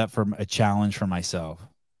put that up for a challenge for myself.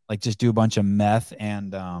 Like just do a bunch of meth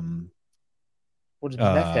and what does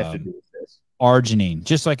meth have to do with this? Arginine.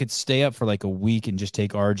 Just so I could stay up for like a week and just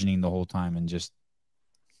take Arginine the whole time and just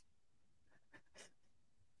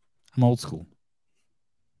I'm old school.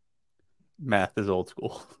 Math is old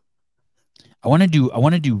school. I want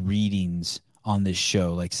to do readings on this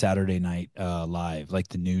show, like Saturday Night Live, like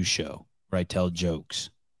the news show, where I tell jokes,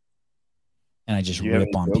 and I just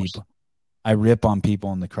rip on people. I rip on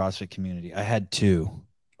people in the CrossFit community. I had 2.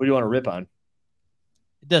 What do you want to rip on?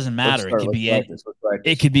 It doesn't matter.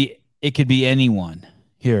 It could be anyone.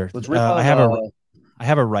 Here, let's rip on, I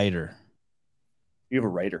have a writer. You have a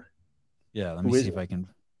writer. Yeah, let me see if I can.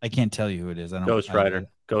 I can't tell you who it is. Ghost Rider.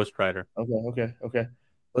 Okay.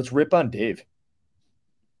 Let's rip on Dave.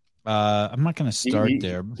 I'm not going to start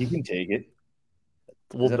there. He can take it.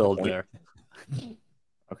 We'll build there.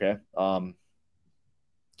 Okay. Can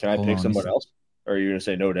I pick someone else? Or are you going to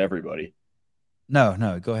say no to everybody?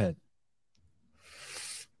 No. Go ahead.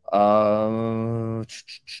 How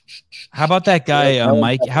about that guy,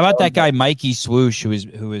 Mike? How about that guy, Mikey Swoosh,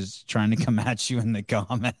 who was trying to come at you in the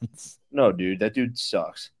comments? No, dude, that dude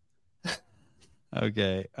sucks.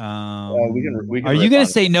 Okay. We can are you going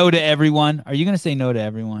to say no to everyone? Are you going to say no to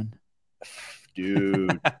everyone?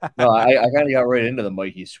 Dude. No, I kind of got right into the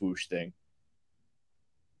Mikey Swoosh thing.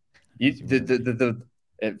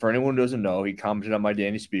 For anyone who doesn't know, he commented on my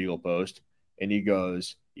Danny Spiegel post, and he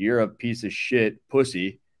goes, "You're a piece of shit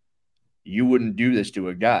pussy. You wouldn't do this to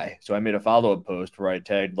a guy." So I made a follow-up post where I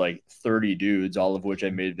tagged like 30 dudes, all of which I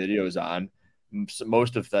made videos on,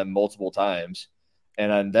 most of them multiple times.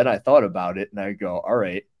 And then I thought about it, and I go, all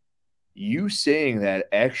right, you saying that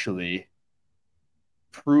actually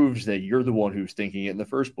proves that you're the one who's thinking it in the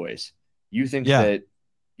first place. You think that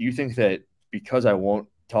because I won't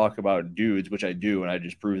talk about dudes, which I do, and I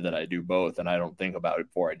just prove that I do both, and I don't think about it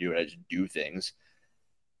before I do it, I just do things,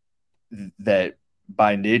 that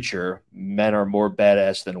by nature, men are more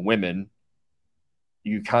badass than women.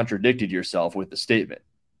 You contradicted yourself with the statement.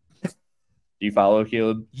 Do you follow,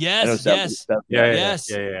 Caleb? Yes. Yes.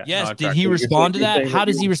 No, did he respond to that? How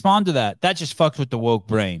does he respond to that? That just fucks with the woke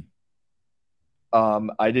brain.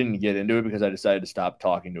 I didn't get into it because I decided to stop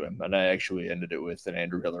talking to him, and I actually ended it with an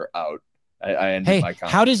Andrew Hiller out. I ended my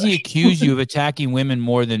how does he accuse you of attacking women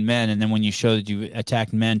more than men? And then when you show that you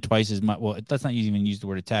attacked men twice as much, well, let's not even use the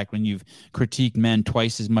word attack. When you've critiqued men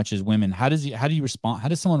twice as much as women, how do you respond? How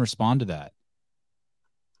does someone respond to that?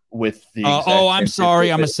 With the I'm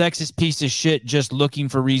sorry, I'm a sexist piece of shit just looking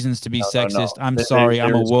for reasons to be sexist. I'm sorry,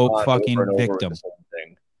 I'm a woke fucking victim.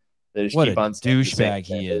 They just What keep a on saying the same douchebag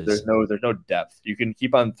he thing. is. There's no depth. You can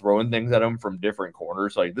keep on throwing things at him from different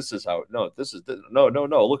corners. Like this is how no.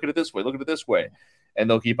 Look at it this way. Look at it this way, and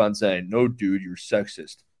they'll keep on saying, "No, dude, you're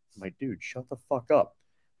sexist." I'm like, dude, shut the fuck up.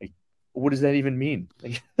 Like, what does that even mean?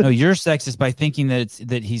 No, you're sexist by thinking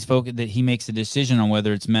that he makes a decision on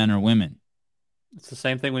whether it's men or women. It's the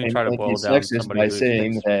same thing when you try to boil down somebody by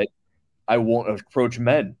saying that I won't approach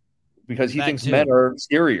men because he thinks men are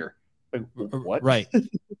scarier. Like, what? Right.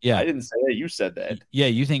 Yeah. I didn't say that. You said that. Yeah,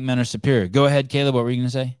 you think men are superior. Go ahead, Caleb. What were you going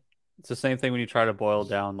to say? It's the same thing when you try to boil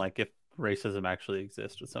down, like, if racism actually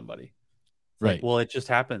exists with somebody. It's right. Like, well, it just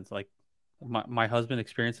happens. Like, my husband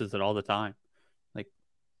experiences it all the time. Like,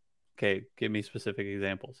 okay, give me specific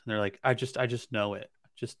examples. And they're like, I just know it.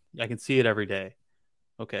 I can see it every day.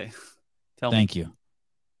 Okay. Thank you.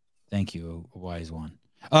 Thank you, a wise one.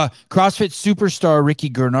 CrossFit superstar Ricky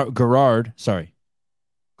Garard. Sorry.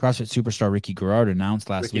 CrossFit superstar Ricky Garard announced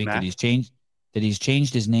last week that he's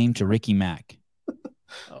changed his name to Ricky Mack.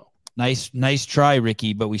 Oh. Nice try,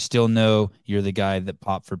 Ricky, but we still know you're the guy that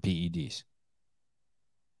popped for PEDs.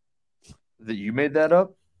 That you made that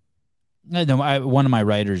up? No, one of my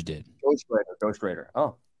writers did. Ghostwriter.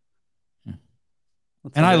 Oh. Yeah.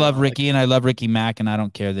 And I love Ricky, and I love Ricky Mack, and I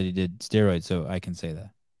don't care that he did steroids, so I can say that.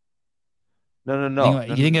 No.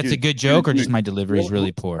 You think that's a good joke, or just my delivery is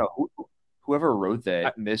really poor? Whoever wrote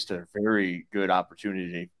that missed a very good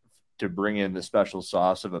opportunity to bring in the special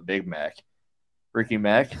sauce of a Big Mac. Ricky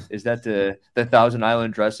Mac, is that the Thousand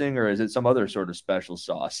Island dressing, or is it some other sort of special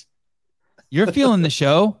sauce? You're feeling the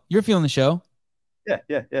show. Yeah.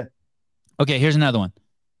 Okay, here's another one.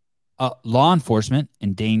 Law enforcement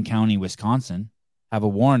in Dane County, Wisconsin, have a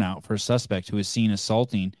warrant out for a suspect who is seen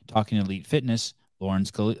assaulting Talking Elite Fitness's Lauren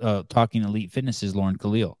Khalil.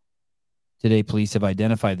 Today, police have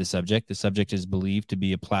identified the subject. The subject is believed to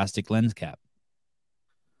be a plastic lens cap.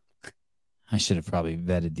 I should have probably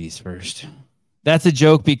vetted these first. That's a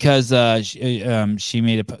joke because she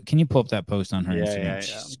made a. Can you pull up that post on her Instagram?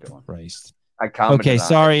 Jesus Christ. I commented. Okay,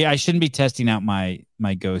 sorry. I shouldn't be testing out my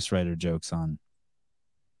ghostwriter jokes on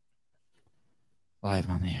live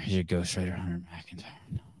on the air. Your ghostwriter, Hunter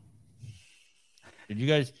McIntyre. Did you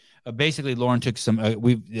guys? Basically, Lauren took some.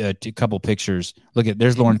 We've a couple pictures. Look at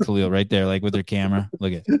there's Lauren Khalil right there, like with her camera.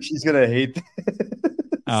 Look at. She's gonna hate.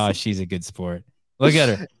 Oh, she's a good sport. Look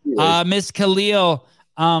at her, Miss Khalil.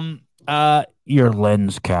 Your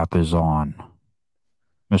lens cap is on,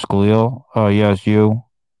 Miss Khalil. Yes, you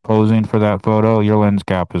posing for that photo. Your lens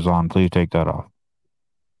cap is on. Please take that off.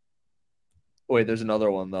 Wait, there's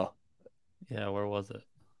another one though. Yeah, where was it?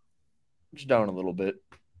 Just down a little bit.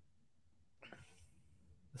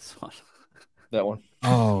 This one. That one.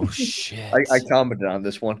 Oh shit! I commented on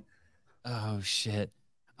this one. Oh shit,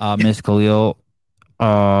 Miss Khalil.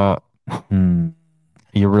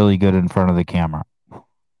 You're really good in front of the camera.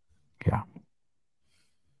 Yeah,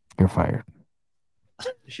 you're fired.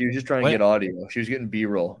 She was just trying to get audio. She was getting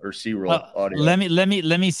B-roll or C-roll audio. Let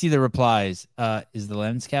me see the replies. Is the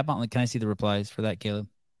lens cap on? Can I see the replies for that, Caleb?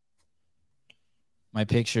 My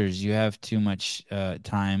pictures. You have too much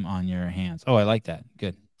time on your hands. Oh, I like that.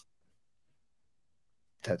 Good.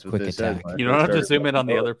 That's what Quick they said. You don't have to zoom in on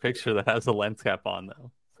the other picture that has a lens cap on,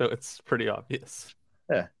 though. So it's pretty obvious.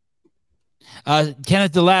 Yeah.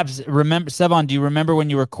 Kenneth DeLabs, remember, Sevon, do you remember when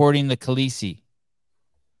you were courting the Khaleesi?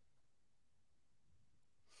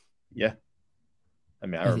 Yeah. I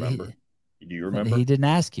mean, I remember. Do you remember? He didn't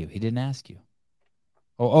ask you.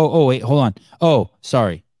 Oh, wait, hold on. Oh,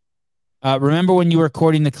 sorry. Remember when you were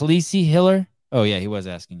courting the Khaleesi, Hiller? Oh, yeah, he was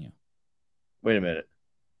asking you. Wait a minute.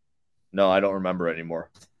 No, I don't remember anymore.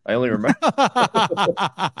 I only remember.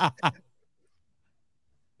 I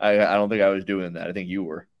don't think I was doing that. I think you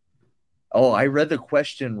were. Oh, I read the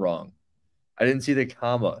question wrong. I didn't see the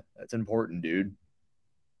comma. That's important, dude.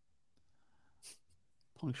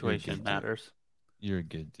 Punctuation matters. You're a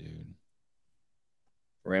good dude.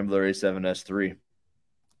 Rambler A7S3.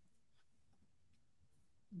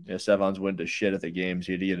 Yeah, Sevon's went to shit at the games.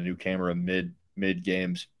 He had to get a new camera mid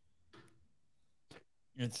games.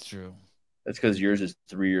 It's true. That's because yours is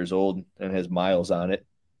 3 years old and has miles on it.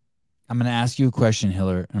 I'm going to ask you a question,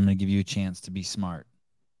 Hiller. I'm going to give you a chance to be smart.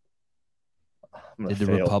 Did the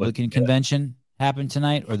Republican convention happen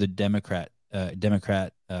tonight, or the Democrat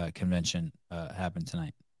convention happen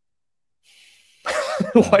tonight?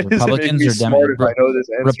 Why does it make me smart if I know this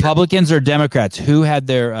answer? Republicans or Democrats? Who had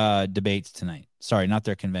their debates tonight? Sorry, not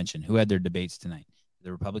their convention. Who had their debates tonight? Did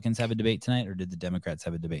the Republicans have a debate tonight, or did the Democrats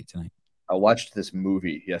have a debate tonight? I watched this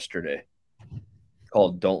movie yesterday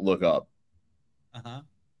called Don't Look Up. Uh-huh.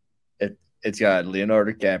 It's got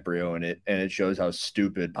Leonardo DiCaprio in it, and it shows how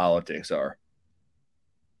stupid politics are.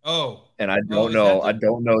 Oh. And I don't know. I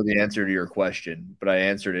don't know the answer to your question, but I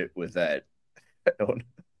answered it with that.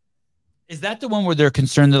 Is that the one where they're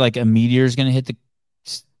concerned that like a meteor is going to hit the?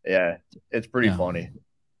 Yeah, it's pretty funny.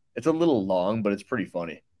 It's a little long, but it's pretty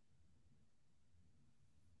funny.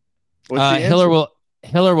 Hiller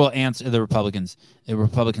will answer the Republicans. The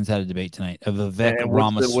Republicans had a debate tonight of Vivek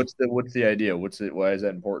Ramaswamy. What's the idea? Why is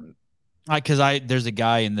that important? Because there's a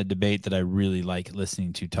guy in the debate that I really like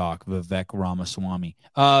listening to talk, Vivek Ramaswamy.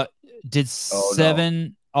 Did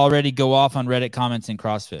 7 already go off on Reddit comments in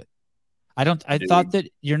CrossFit? I thought that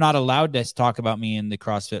you're not allowed to talk about me in the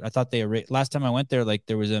CrossFit. I thought last time I went there, like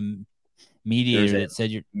there was a mediator that said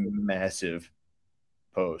you're massive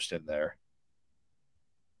post in there.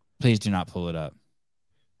 Please do not pull it up.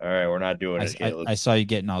 All right, we're not doing it, Caleb. I saw you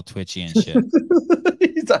getting all twitchy and shit.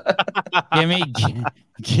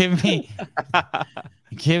 Give me.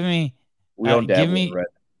 We don't give me.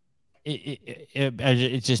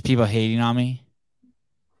 It's just people hating on me.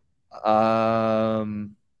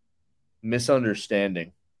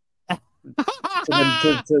 Misunderstanding. That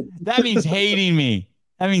means hating me.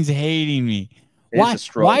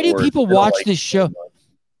 Why do people watch this show?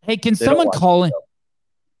 Hey, can someone call in?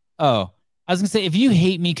 Oh, I was gonna say, if you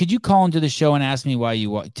hate me, could you call into the show and ask me why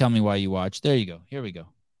you tell me why you watch? There you go. Here we go.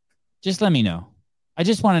 Just let me know. I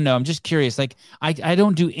just want to know. I'm just curious. Like I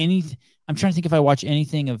don't do anything. I'm trying to think if I watch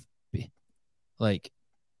anything of like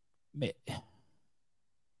the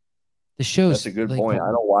shows. That's a good point.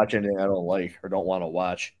 I don't watch anything I don't like or don't want to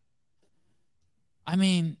watch. I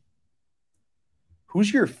mean,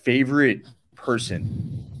 who's your favorite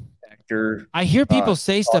person? Actor? I hear people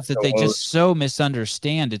say stuff that they just so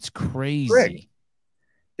misunderstand. It's crazy. Greg.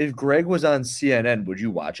 If Greg was on CNN, would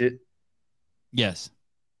you watch it? Yes.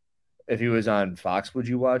 If he was on Fox, would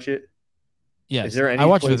you watch it? Yes. Is there any I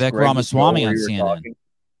watched Vivek Ramaswamy on CNN. Talking?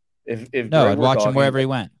 If no, I'd watch him wherever he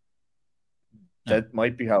went. That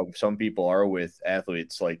might be how some people are with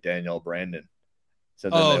athletes like Danielle Brandon. So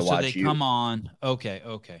they come on. Okay.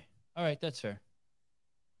 All right, that's fair.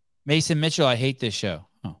 Mason Mitchell, I hate this show.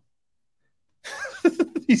 Oh.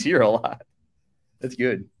 He's here a lot. That's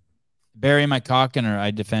good. Barry McCockiner,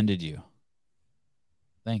 I defended you.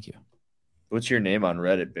 Thank you. What's your name on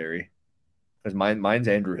Reddit, Barry? Because mine's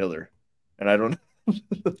Andrew Hiller, and I don't.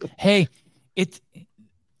 Hey,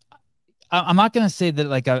 I'm not gonna say that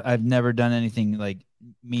like I've never done anything like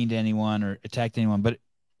mean to anyone or attacked anyone, but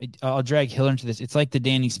I'll drag Hiller into this. It's like the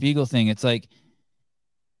Danny Spiegel thing. It's like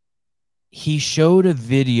he showed a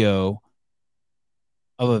video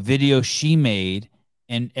of a video she made,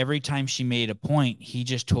 and every time she made a point, he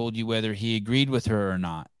just told you whether he agreed with her or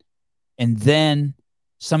not. And then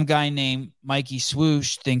some guy named Mikey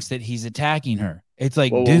Swoosh thinks that he's attacking her. It's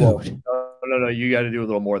like, dude. No, you got to do a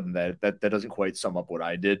little more than that. That doesn't quite sum up what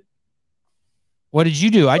I did. What did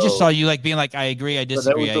you do? I just saw you like being like, I agree, I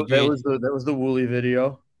disagree. That was the Wooly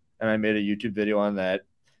video, and I made a YouTube video on that.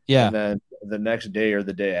 Yeah. And then the next day or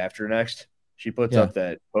the day after next, she puts up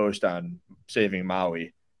that post on saving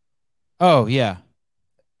Maui. Oh yeah.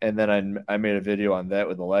 And then I made a video on that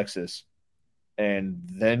with Alexis, and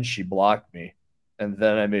then she blocked me, and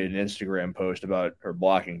then I made an Instagram post about her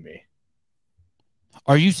blocking me.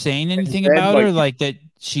 Are you saying anything about her, like that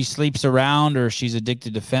she sleeps around or she's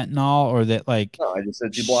addicted to fentanyl, or that like? No, I just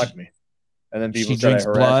said she blocked me, and then people she drinks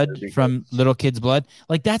blood from little kids' blood.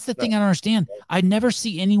 Like that's the thing I don't understand. I never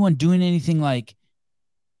see anyone doing anything like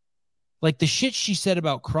the shit she said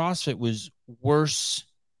about CrossFit was worse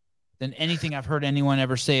than anything I've heard anyone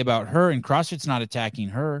ever say about her. And CrossFit's not attacking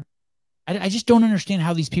her. I just don't understand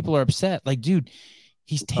how these people are upset. Like, dude.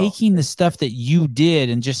 He's taking the stuff that you did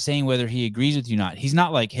and just saying whether he agrees with you or not. He's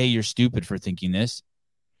not like, hey, you're stupid for thinking this.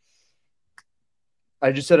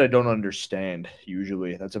 I just said I don't understand,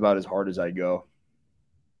 usually. That's about as hard as I go.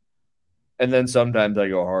 And then sometimes I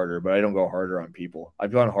go harder, but I don't go harder on people.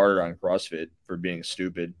 I've gone harder on CrossFit for being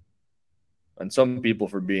stupid. And some people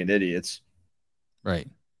for being idiots. Right.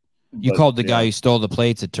 You called the guy who stole the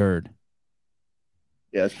plates a turd.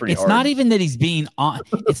 Yeah, it's pretty hard. It's not even that he's being on.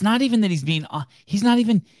 It's not even that he's being on.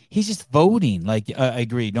 He's just voting. Like, I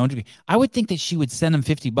agree. Don't agree. I would think that she would send him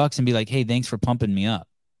 $50 and be like, hey, thanks for pumping me up.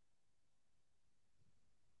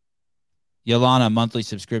 Yolana, monthly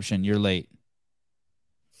subscription. You're late.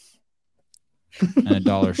 And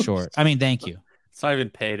 $1 short. I mean, thank you. It's not even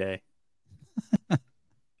payday.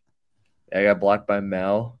 I got blocked by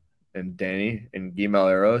Mel and Danny and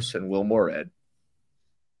Guimel Eros and Will Morad.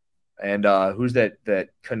 And who's that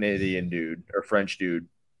Canadian dude or French dude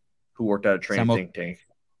who worked at a training think tank?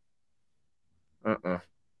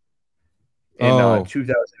 In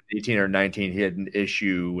 2018 or 19, he had an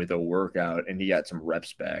issue with a workout, and he got some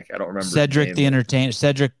reps back. I don't remember. Cedric the Entertainer.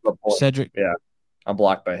 Cedric. Yeah, I'm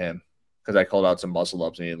blocked by him because I called out some muscle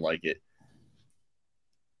ups and he didn't like it.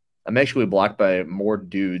 I'm actually blocked by more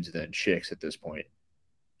dudes than chicks at this point.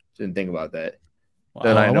 Didn't think about that. Well,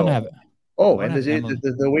 then I know. and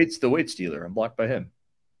the weight stealer. I'm blocked by him.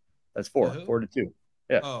 That's 4-2.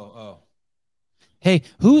 Yeah. Oh. Hey,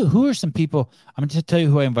 who are some people? I'm going to tell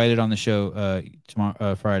you who I invited on the show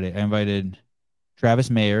tomorrow, Friday. I invited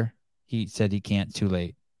Travis Mayer. He said he can't. Too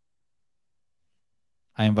late.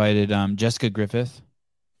 I invited Jessica Griffith.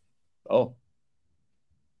 Oh,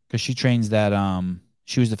 because she trains that.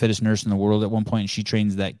 She was the fittest nurse in the world at one point, and she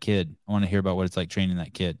trains that kid. I want to hear about what it's like training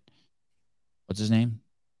that kid. What's his name?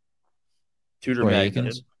 Tudor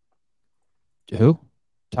Maggins. Who?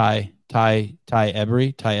 Ty Ebery.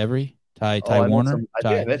 Ty Ebery. Ty Warner. I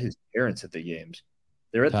think I met his parents at the games.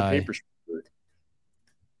 They're at the paper booth.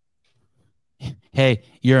 Hey,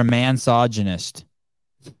 you're a mansogynist.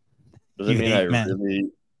 Does that mean I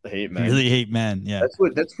really hate men? Really hate men. Yeah.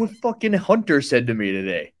 That's what fucking Hunter said to me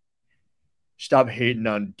today. Stop hating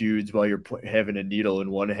on dudes while you're having a needle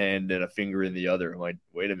in one hand and a finger in the other. I'm like,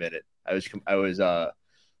 wait a minute. I was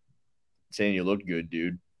saying you look good,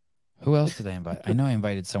 dude. Who else did I invite? I know I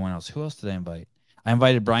invited someone else. Who else did I invite? I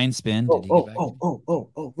invited Brian Spin. Look.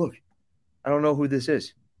 I don't know who this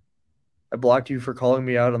is. I blocked you for calling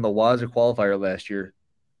me out on the Waza qualifier last year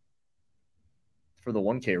for the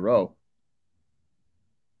 1K row.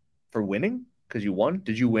 For winning? Because you won?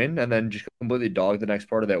 Did you win and then just completely dog the next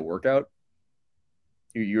part of that workout?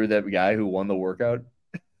 You're that guy who won the workout?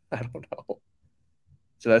 I don't know.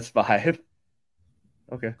 So that's 5.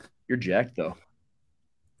 Okay. You're jacked, though.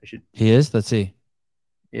 He is? Let's see.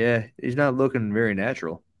 Yeah, he's not looking very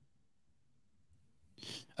natural.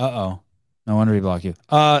 Uh-oh. No wonder he blocked you.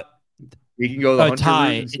 He can go the Hunter Ty.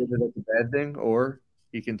 route and say that that's a bad thing, or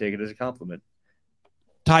he can take it as a compliment.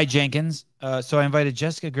 Ty Jenkins. So I invited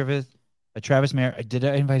Jessica Griffith, Travis Mayer. Did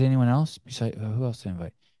I invite anyone else? Besides, who else did I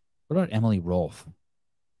invite? What about Emily Rolfe?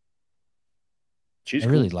 I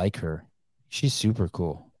really like her. She's super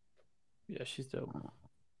cool. Yeah, she's dope. I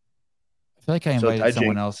feel like I invited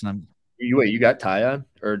someone else, and you got Ty on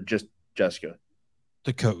or just Jessica?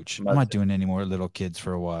 The coach. I'm not doing any more little kids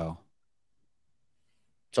for a while.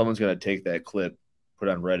 Someone's gonna take that clip, put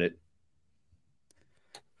it on Reddit.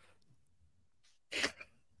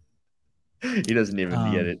 He doesn't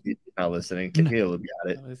even get it. He's not listening. Caleb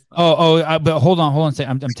got it. But hold on.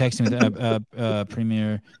 I'm texting with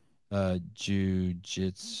Premier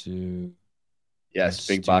Jiu-Jitsu. Yes,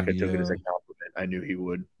 Big Baka took it as a compliment. I knew he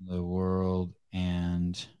would. The world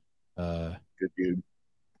and good dude.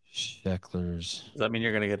 Sheckler's. Does that mean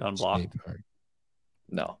you're gonna get unblocked?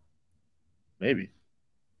 No. Maybe.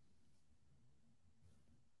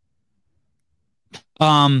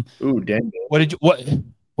 Ooh, dang.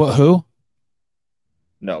 What who?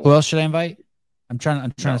 No. Who else should I invite? I'm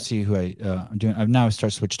trying to see who I'm doing. I've now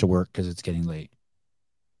started switch to work because it's getting late.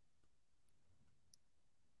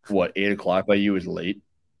 What, 8:00 by you is late?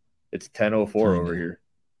 It's 10:04 over here.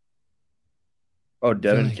 Oh,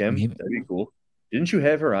 Devin Kim? That'd be cool. Didn't you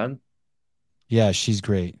have her on? Yeah, she's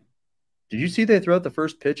great. Did you see they throw out the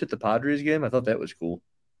first pitch at the Padres game? I thought that was cool.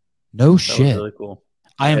 No shit. That was really cool.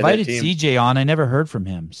 I invited CJ on. I never heard from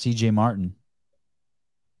him. CJ Martin.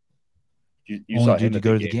 You saw him to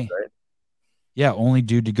go to the game, right? Yeah, only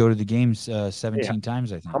dude to go to the games 17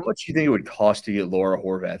 times, I think. How much do you think it would cost to get Laura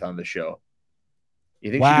Horvath on the show?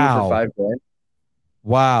 You think she'd do it for $5,000?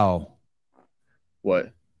 Wow.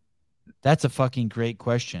 What? That's a fucking great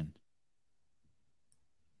question.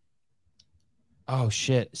 Oh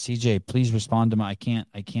shit, CJ, please respond to my. I can't.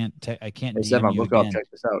 Hey, DM Stefan, you look again. up.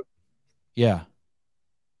 Check this out. Yeah.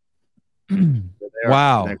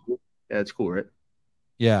 Wow. Cool? Yeah, it's cool, right?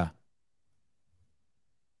 Yeah.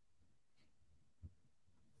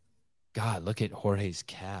 God, look at Jorge's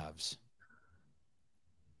calves.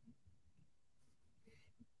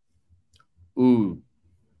 Ooh,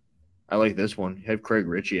 I like this one. Have Craig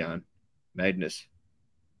Ritchie on. Magnus.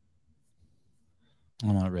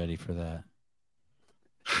 I'm not ready for that.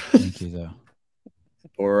 Thank you, though.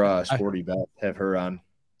 Or Sporty Beth. Have her on.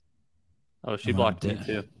 Oh, she blocked me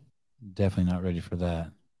too. Definitely not ready for that.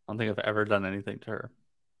 I don't think I've ever done anything to her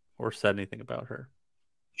or said anything about her.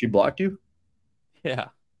 She blocked you? Yeah.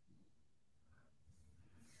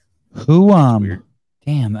 Who?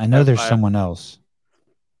 Damn, I know there's someone else.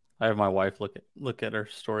 I have my wife look at her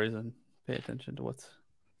stories and pay attention to what's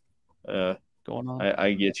going on.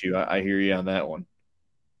 I get you. I hear you on that one.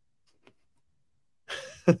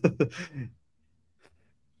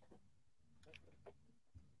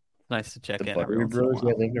 Nice to check The in. Buttery Bros.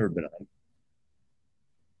 Yeah, they've never been on.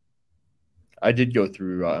 I did go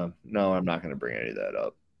through. No, I'm not going to bring any of that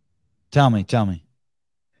up. Tell me.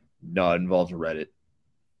 No, it involves Reddit.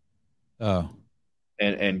 Oh.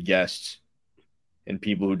 And guests and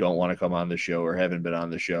people who don't want to come on the show or haven't been on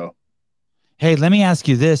the show. Hey, let me ask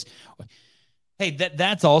you this. Hey,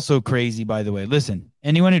 that's also crazy, by the way. Listen,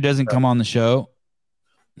 anyone who doesn't come on the show,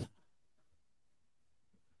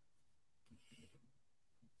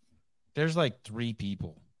 there's like 3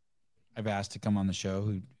 people I've asked to come on the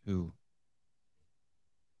show who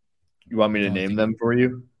You want me to name them for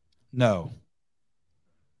you? No.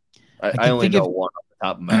 I only know one off the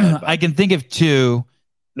top of my head. I can think of 2.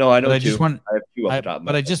 No, I know 2. I just want, I have 2 off the top of my head.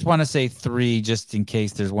 But I just want to say 3 just in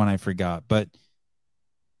case there's one I forgot. But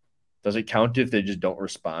does it count if they just don't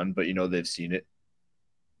respond, but they've seen it?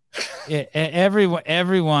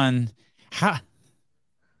 Everyone.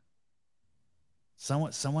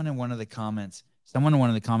 Someone in one of the comments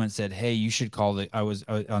said, "Hey, you should call the." I was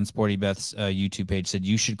on Sporty Beth's YouTube page. Said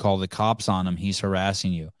you should call the cops on him. He's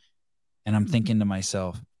harassing you. And I'm thinking to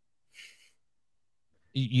myself,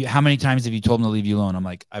 how many times have you told him to leave you alone? I'm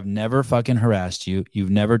like, I've never fucking harassed you.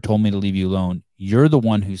 You've never told me to leave you alone. You're the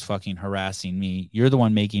one who's fucking harassing me. You're the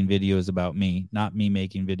one making videos about me, not me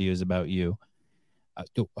making videos about you.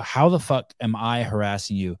 How the fuck am I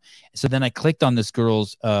harassing you? So then I clicked on this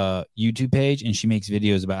girl's YouTube page and she makes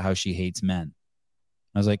videos about how she hates men.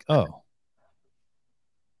 I was like, oh.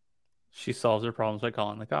 She solves her problems by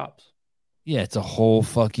calling the cops. Yeah, it's a whole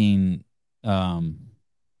fucking Judy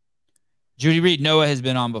Reed, Noah has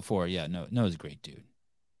been on before. Yeah, Noah's a great dude.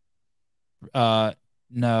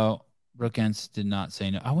 No, Brooke Hens did not say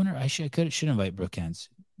no. I wonder, should invite Brooke Hens.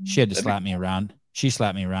 She had to slap me around. She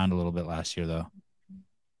slapped me around a little bit last year, though.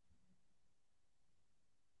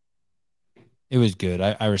 It was good.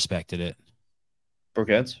 I respected it. Brooke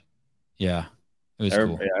Hens? Yeah, it was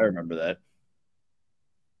cool. Yeah, I remember that.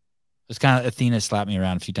 It's kind of Athena slapped me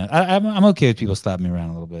around a few times. I'm okay with people slapping me around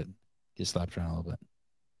a little bit. Get slapped around a little bit.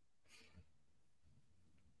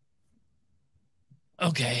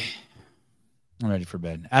 Okay. I'm ready for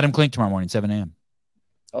bed. Adam Klink tomorrow morning, 7 a.m.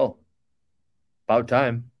 Oh, about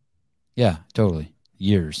time. Yeah, totally.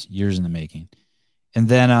 Years in the making. And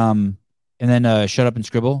then Shut Up and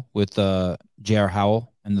Scribble with J.R.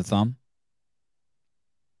 Howell and the Thumb.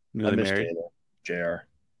 I missed J.R.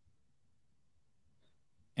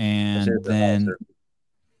 And then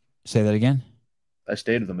say that again. I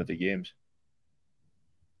stayed with them at the games.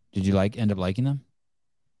 Did you end up liking them?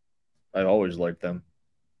 I always liked them,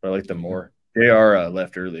 but I like them more. JR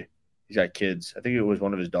left early. He's got kids. I think it was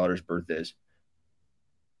one of his daughter's birthdays.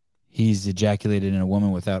 He's ejaculated in a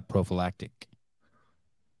woman without prophylactic.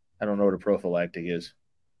 I don't know what a prophylactic is.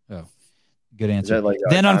 Oh, good answer. Is that like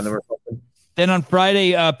then on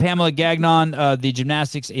Friday, Pamela Gagnon, the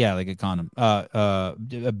gymnastics, like a condom, a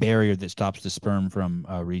barrier that stops the sperm from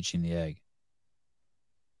reaching the egg.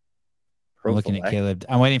 I'm looking at Caleb.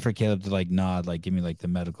 I'm waiting for Caleb to nod, give me the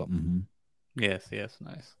medical. Mm-hmm. Yes,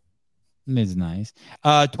 nice. It's nice.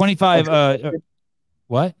 25.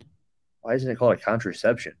 What? Why isn't it called a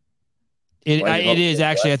contraception? It is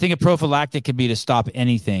actually. I think a prophylactic could be to stop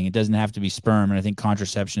anything. It doesn't have to be sperm, and I think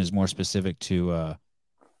contraception is more specific to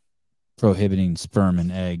prohibiting sperm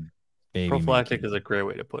and egg baby. Prophylactic is a great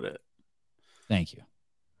way to put it. Thank you.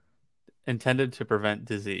 Intended to prevent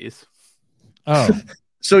disease. Oh.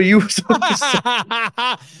 So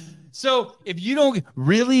if you don't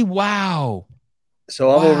really, wow.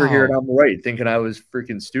 So I'm over here and I'm right, thinking I was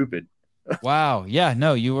freaking stupid. Wow. Yeah,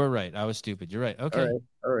 no, you were right. I was stupid. You're right. Okay.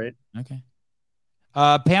 All right. Okay.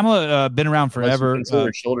 Pamela, been around forever.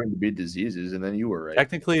 Consider children to be diseases, and then you were right.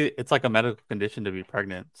 Technically, it's like a medical condition to be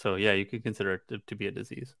pregnant. So yeah, you could consider it to be a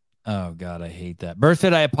disease. Oh God, I hate that.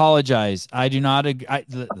 Berthoud, I apologize. I do not agree.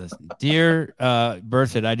 Listen, dear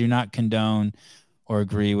Berthoud, I do not condone or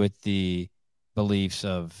agree with the beliefs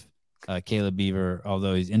of Caleb Beaver,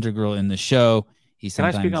 although he's integral in the show. Can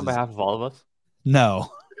I speak on behalf of all of us? No.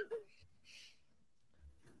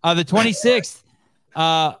 The 26th,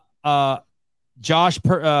 Josh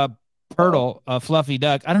Pirtle, Fluffy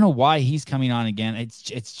Duck. I don't know why he's coming on again. It's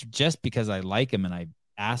just because I like him and I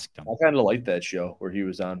asked him. I kind of like that show where he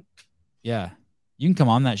was on. Yeah. You can come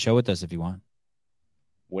on that show with us if you want.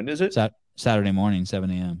 When is it? Saturday morning, 7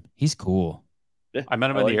 a.m. He's cool. Yeah, I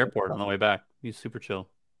met him at the airport on the way back. He's super chill.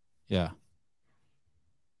 Yeah.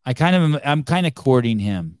 I'm kind of courting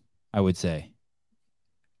him, I would say.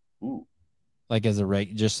 Ooh. Like as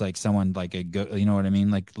just like someone like you know what I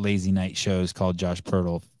mean? Like lazy night shows called Josh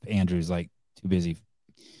Pirtle. Andrew's too busy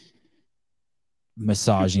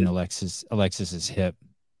massaging Alexis's hip.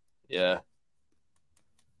 Yeah.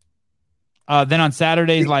 Then on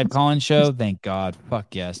Saturday's live call-in show, thank God.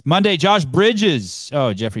 Fuck yes. Monday, Josh Bridges.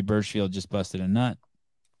 Oh, Jeffrey Birchfield just busted a nut.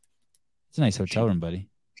 It's a nice hotel room, buddy.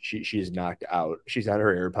 She's knocked out. She's had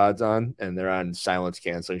her AirPods on, and they're on silence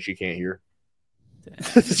canceling. She can't hear.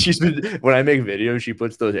 When I make videos, she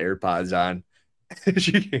puts those AirPods on.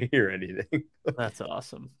 She can't hear anything. That's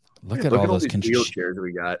awesome. Look at all those wheelchairs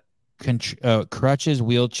we got. Crutches,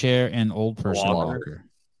 wheelchair, and old person walker.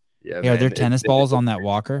 Yeah, are there tennis balls on that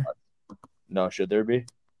walker? No, should there be?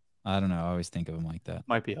 I don't know. I always think of them like that.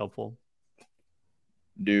 Might be helpful.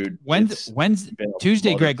 Dude, when's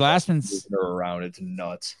Tuesday? Greg Glassman's around. It's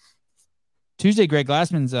nuts. Tuesday, Greg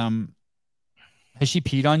Glassman's. Has she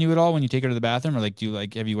peed on you at all when you take her to the bathroom, or like do you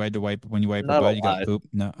have you had to wipe when you wipe her butt? You got poop?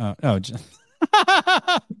 No, no.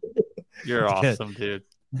 You're awesome, dude.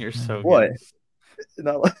 You're so what? Good.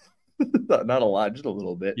 Not a lot, just a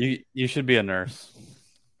little bit. You should be a nurse.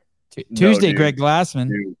 Tuesday, Greg Glassman.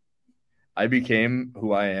 Dude, I became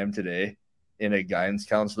who I am today in a guidance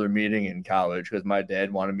counselor meeting in college because my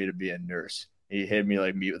dad wanted me to be a nurse. He had me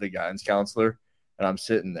meet with a guidance counselor, and I'm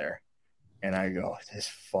sitting there, and I go, "This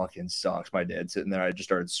fucking sucks." My dad's sitting there. I just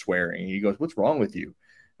started swearing. He goes, "What's wrong with you?"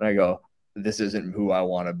 And I go, "This isn't who I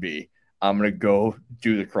want to be. I'm gonna go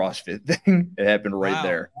do the CrossFit thing." It happened right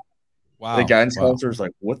there. Wow. The guidance counselor's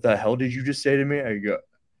like, "What the hell did you just say to me?"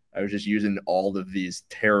 I was just using all of these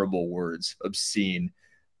terrible words, obscene,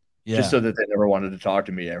 just so that they never wanted to talk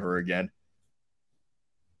to me ever again.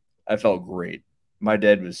 I felt great. My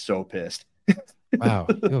dad was so pissed. Wow,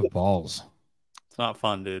 you have balls. It's not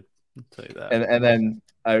fun, dude. I'll tell you that.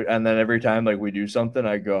 And then every time we do something,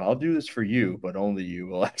 I go, "I'll do this for you, but only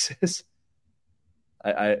you, Alexis."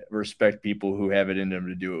 I respect people who have it in them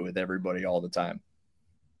to do it with everybody all the time.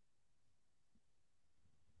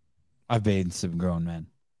 I've bathed some grown men.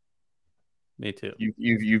 Me too.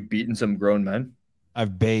 You've beaten some grown men?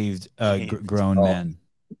 I've bathed grown men.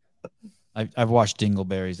 I've washed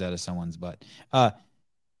dingleberries out of someone's butt. The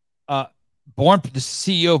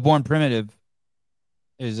CEO of Born Primitive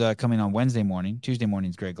is coming on Wednesday morning. Tuesday morning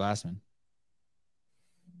is Greg Glassman.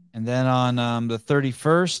 And then on the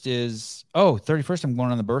 31st is 31st I'm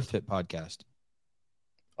going on the BirthFit podcast.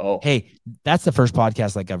 Oh. Hey, that's the first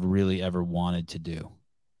podcast I've really ever wanted to do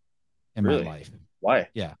in my life. Why?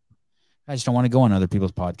 Yeah. I just don't want to go on other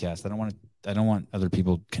people's podcasts. I don't want other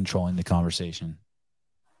people controlling the conversation.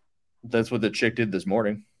 That's what the chick did this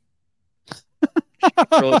morning. She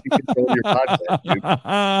controlled your podcast,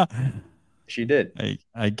 dude. She did.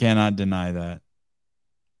 I cannot deny that.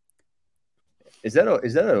 Is that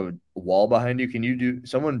a wall behind you? Can you do?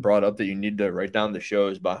 Someone brought up that you need to write down the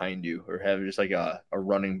shows behind you, or have just a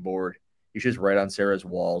running board. You should just write on Sarah's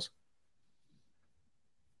walls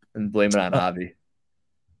and blame it on Avi.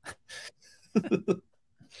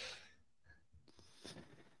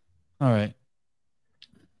 All right.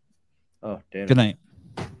 Oh, damn. Good night.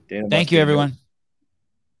 Thank you, everyone.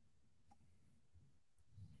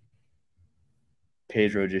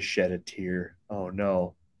 Pedro just shed a tear. Oh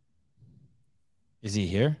no. Is he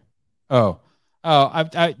here? But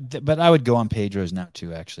I would go on Pedro's now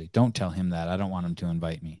too. Actually, don't tell him that. I don't want him to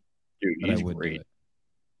invite me. Dude, he's great.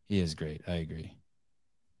 He is great. I agree.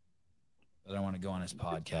 But I want to go on his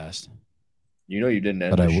podcast. You know you didn't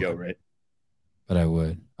end the show, right? But I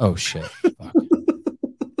would. Oh shit. Fuck.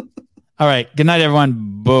 All right. Good night,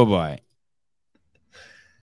 everyone. Bye-bye.